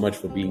thank you so much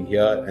for being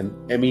here. And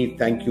Emmy,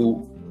 thank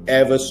you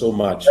ever so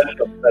much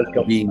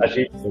for being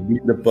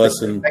the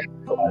person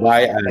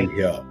why I'm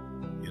here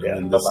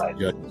in this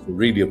journey. So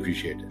really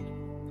appreciate it.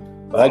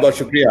 Bahut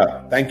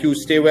shukriya. Thank you.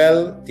 Stay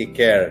well. Take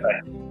care.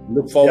 Bye.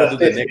 Look forward to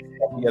the next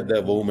coffee at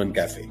the Woman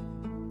Cafe.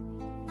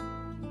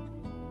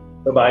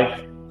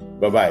 Bye-bye.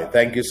 Bye-bye.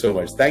 Thank you so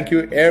much. Thank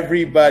you,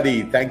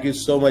 everybody. Thank you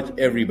so much,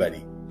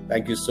 everybody.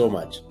 Thank you so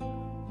much.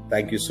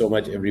 Thank you so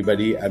much,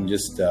 everybody. I'm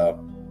just a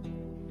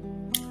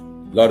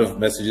lot of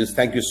messages.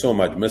 Thank you so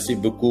much. Merci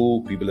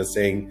beaucoup. People are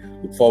saying,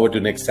 look forward to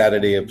next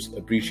Saturday.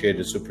 Appreciate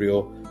it,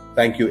 Supriyo.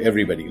 Thank you,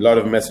 everybody. A lot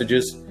of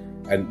messages.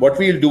 And what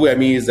we'll do,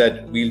 Emmy, is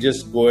that we'll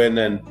just go in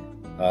and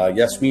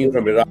Yasmin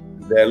from Iraq.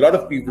 There are a lot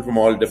of people from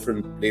all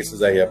different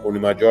places are here.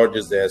 Purnima George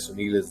is there.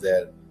 Sunil is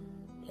there.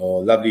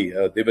 Lovely.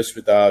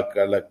 Devasmita,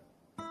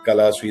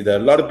 Kala, Sridhar. A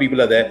lot of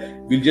people are there.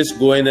 We'll just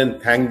go in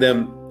and thank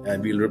them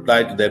and we'll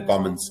reply to their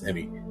comments,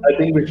 Emmy. I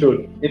think we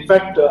should. In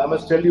fact, I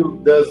must tell you,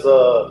 there's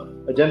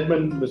a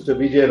gentleman, Mr.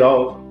 Vijay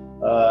Rao.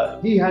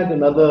 He had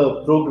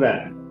another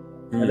program.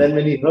 And then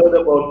when he heard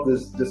about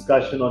this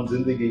discussion on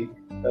Zindagi,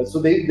 so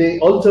they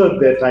altered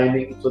their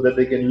timing so that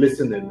they can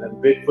listen in. I'm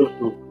grateful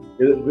to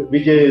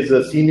Vijay is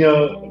a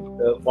senior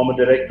former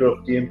director of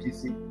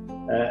TMTC.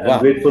 I'm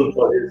grateful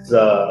for his,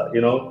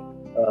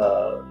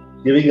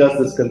 giving us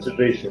this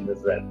consideration as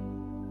well.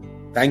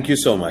 Thank you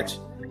so much.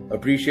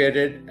 Appreciate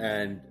it.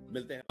 And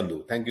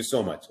thank you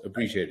so much.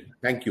 Appreciate it.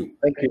 Thank you.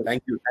 Thank you.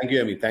 Thank you. Thank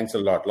you, Emmy. Thanks a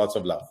lot. Lots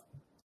of love.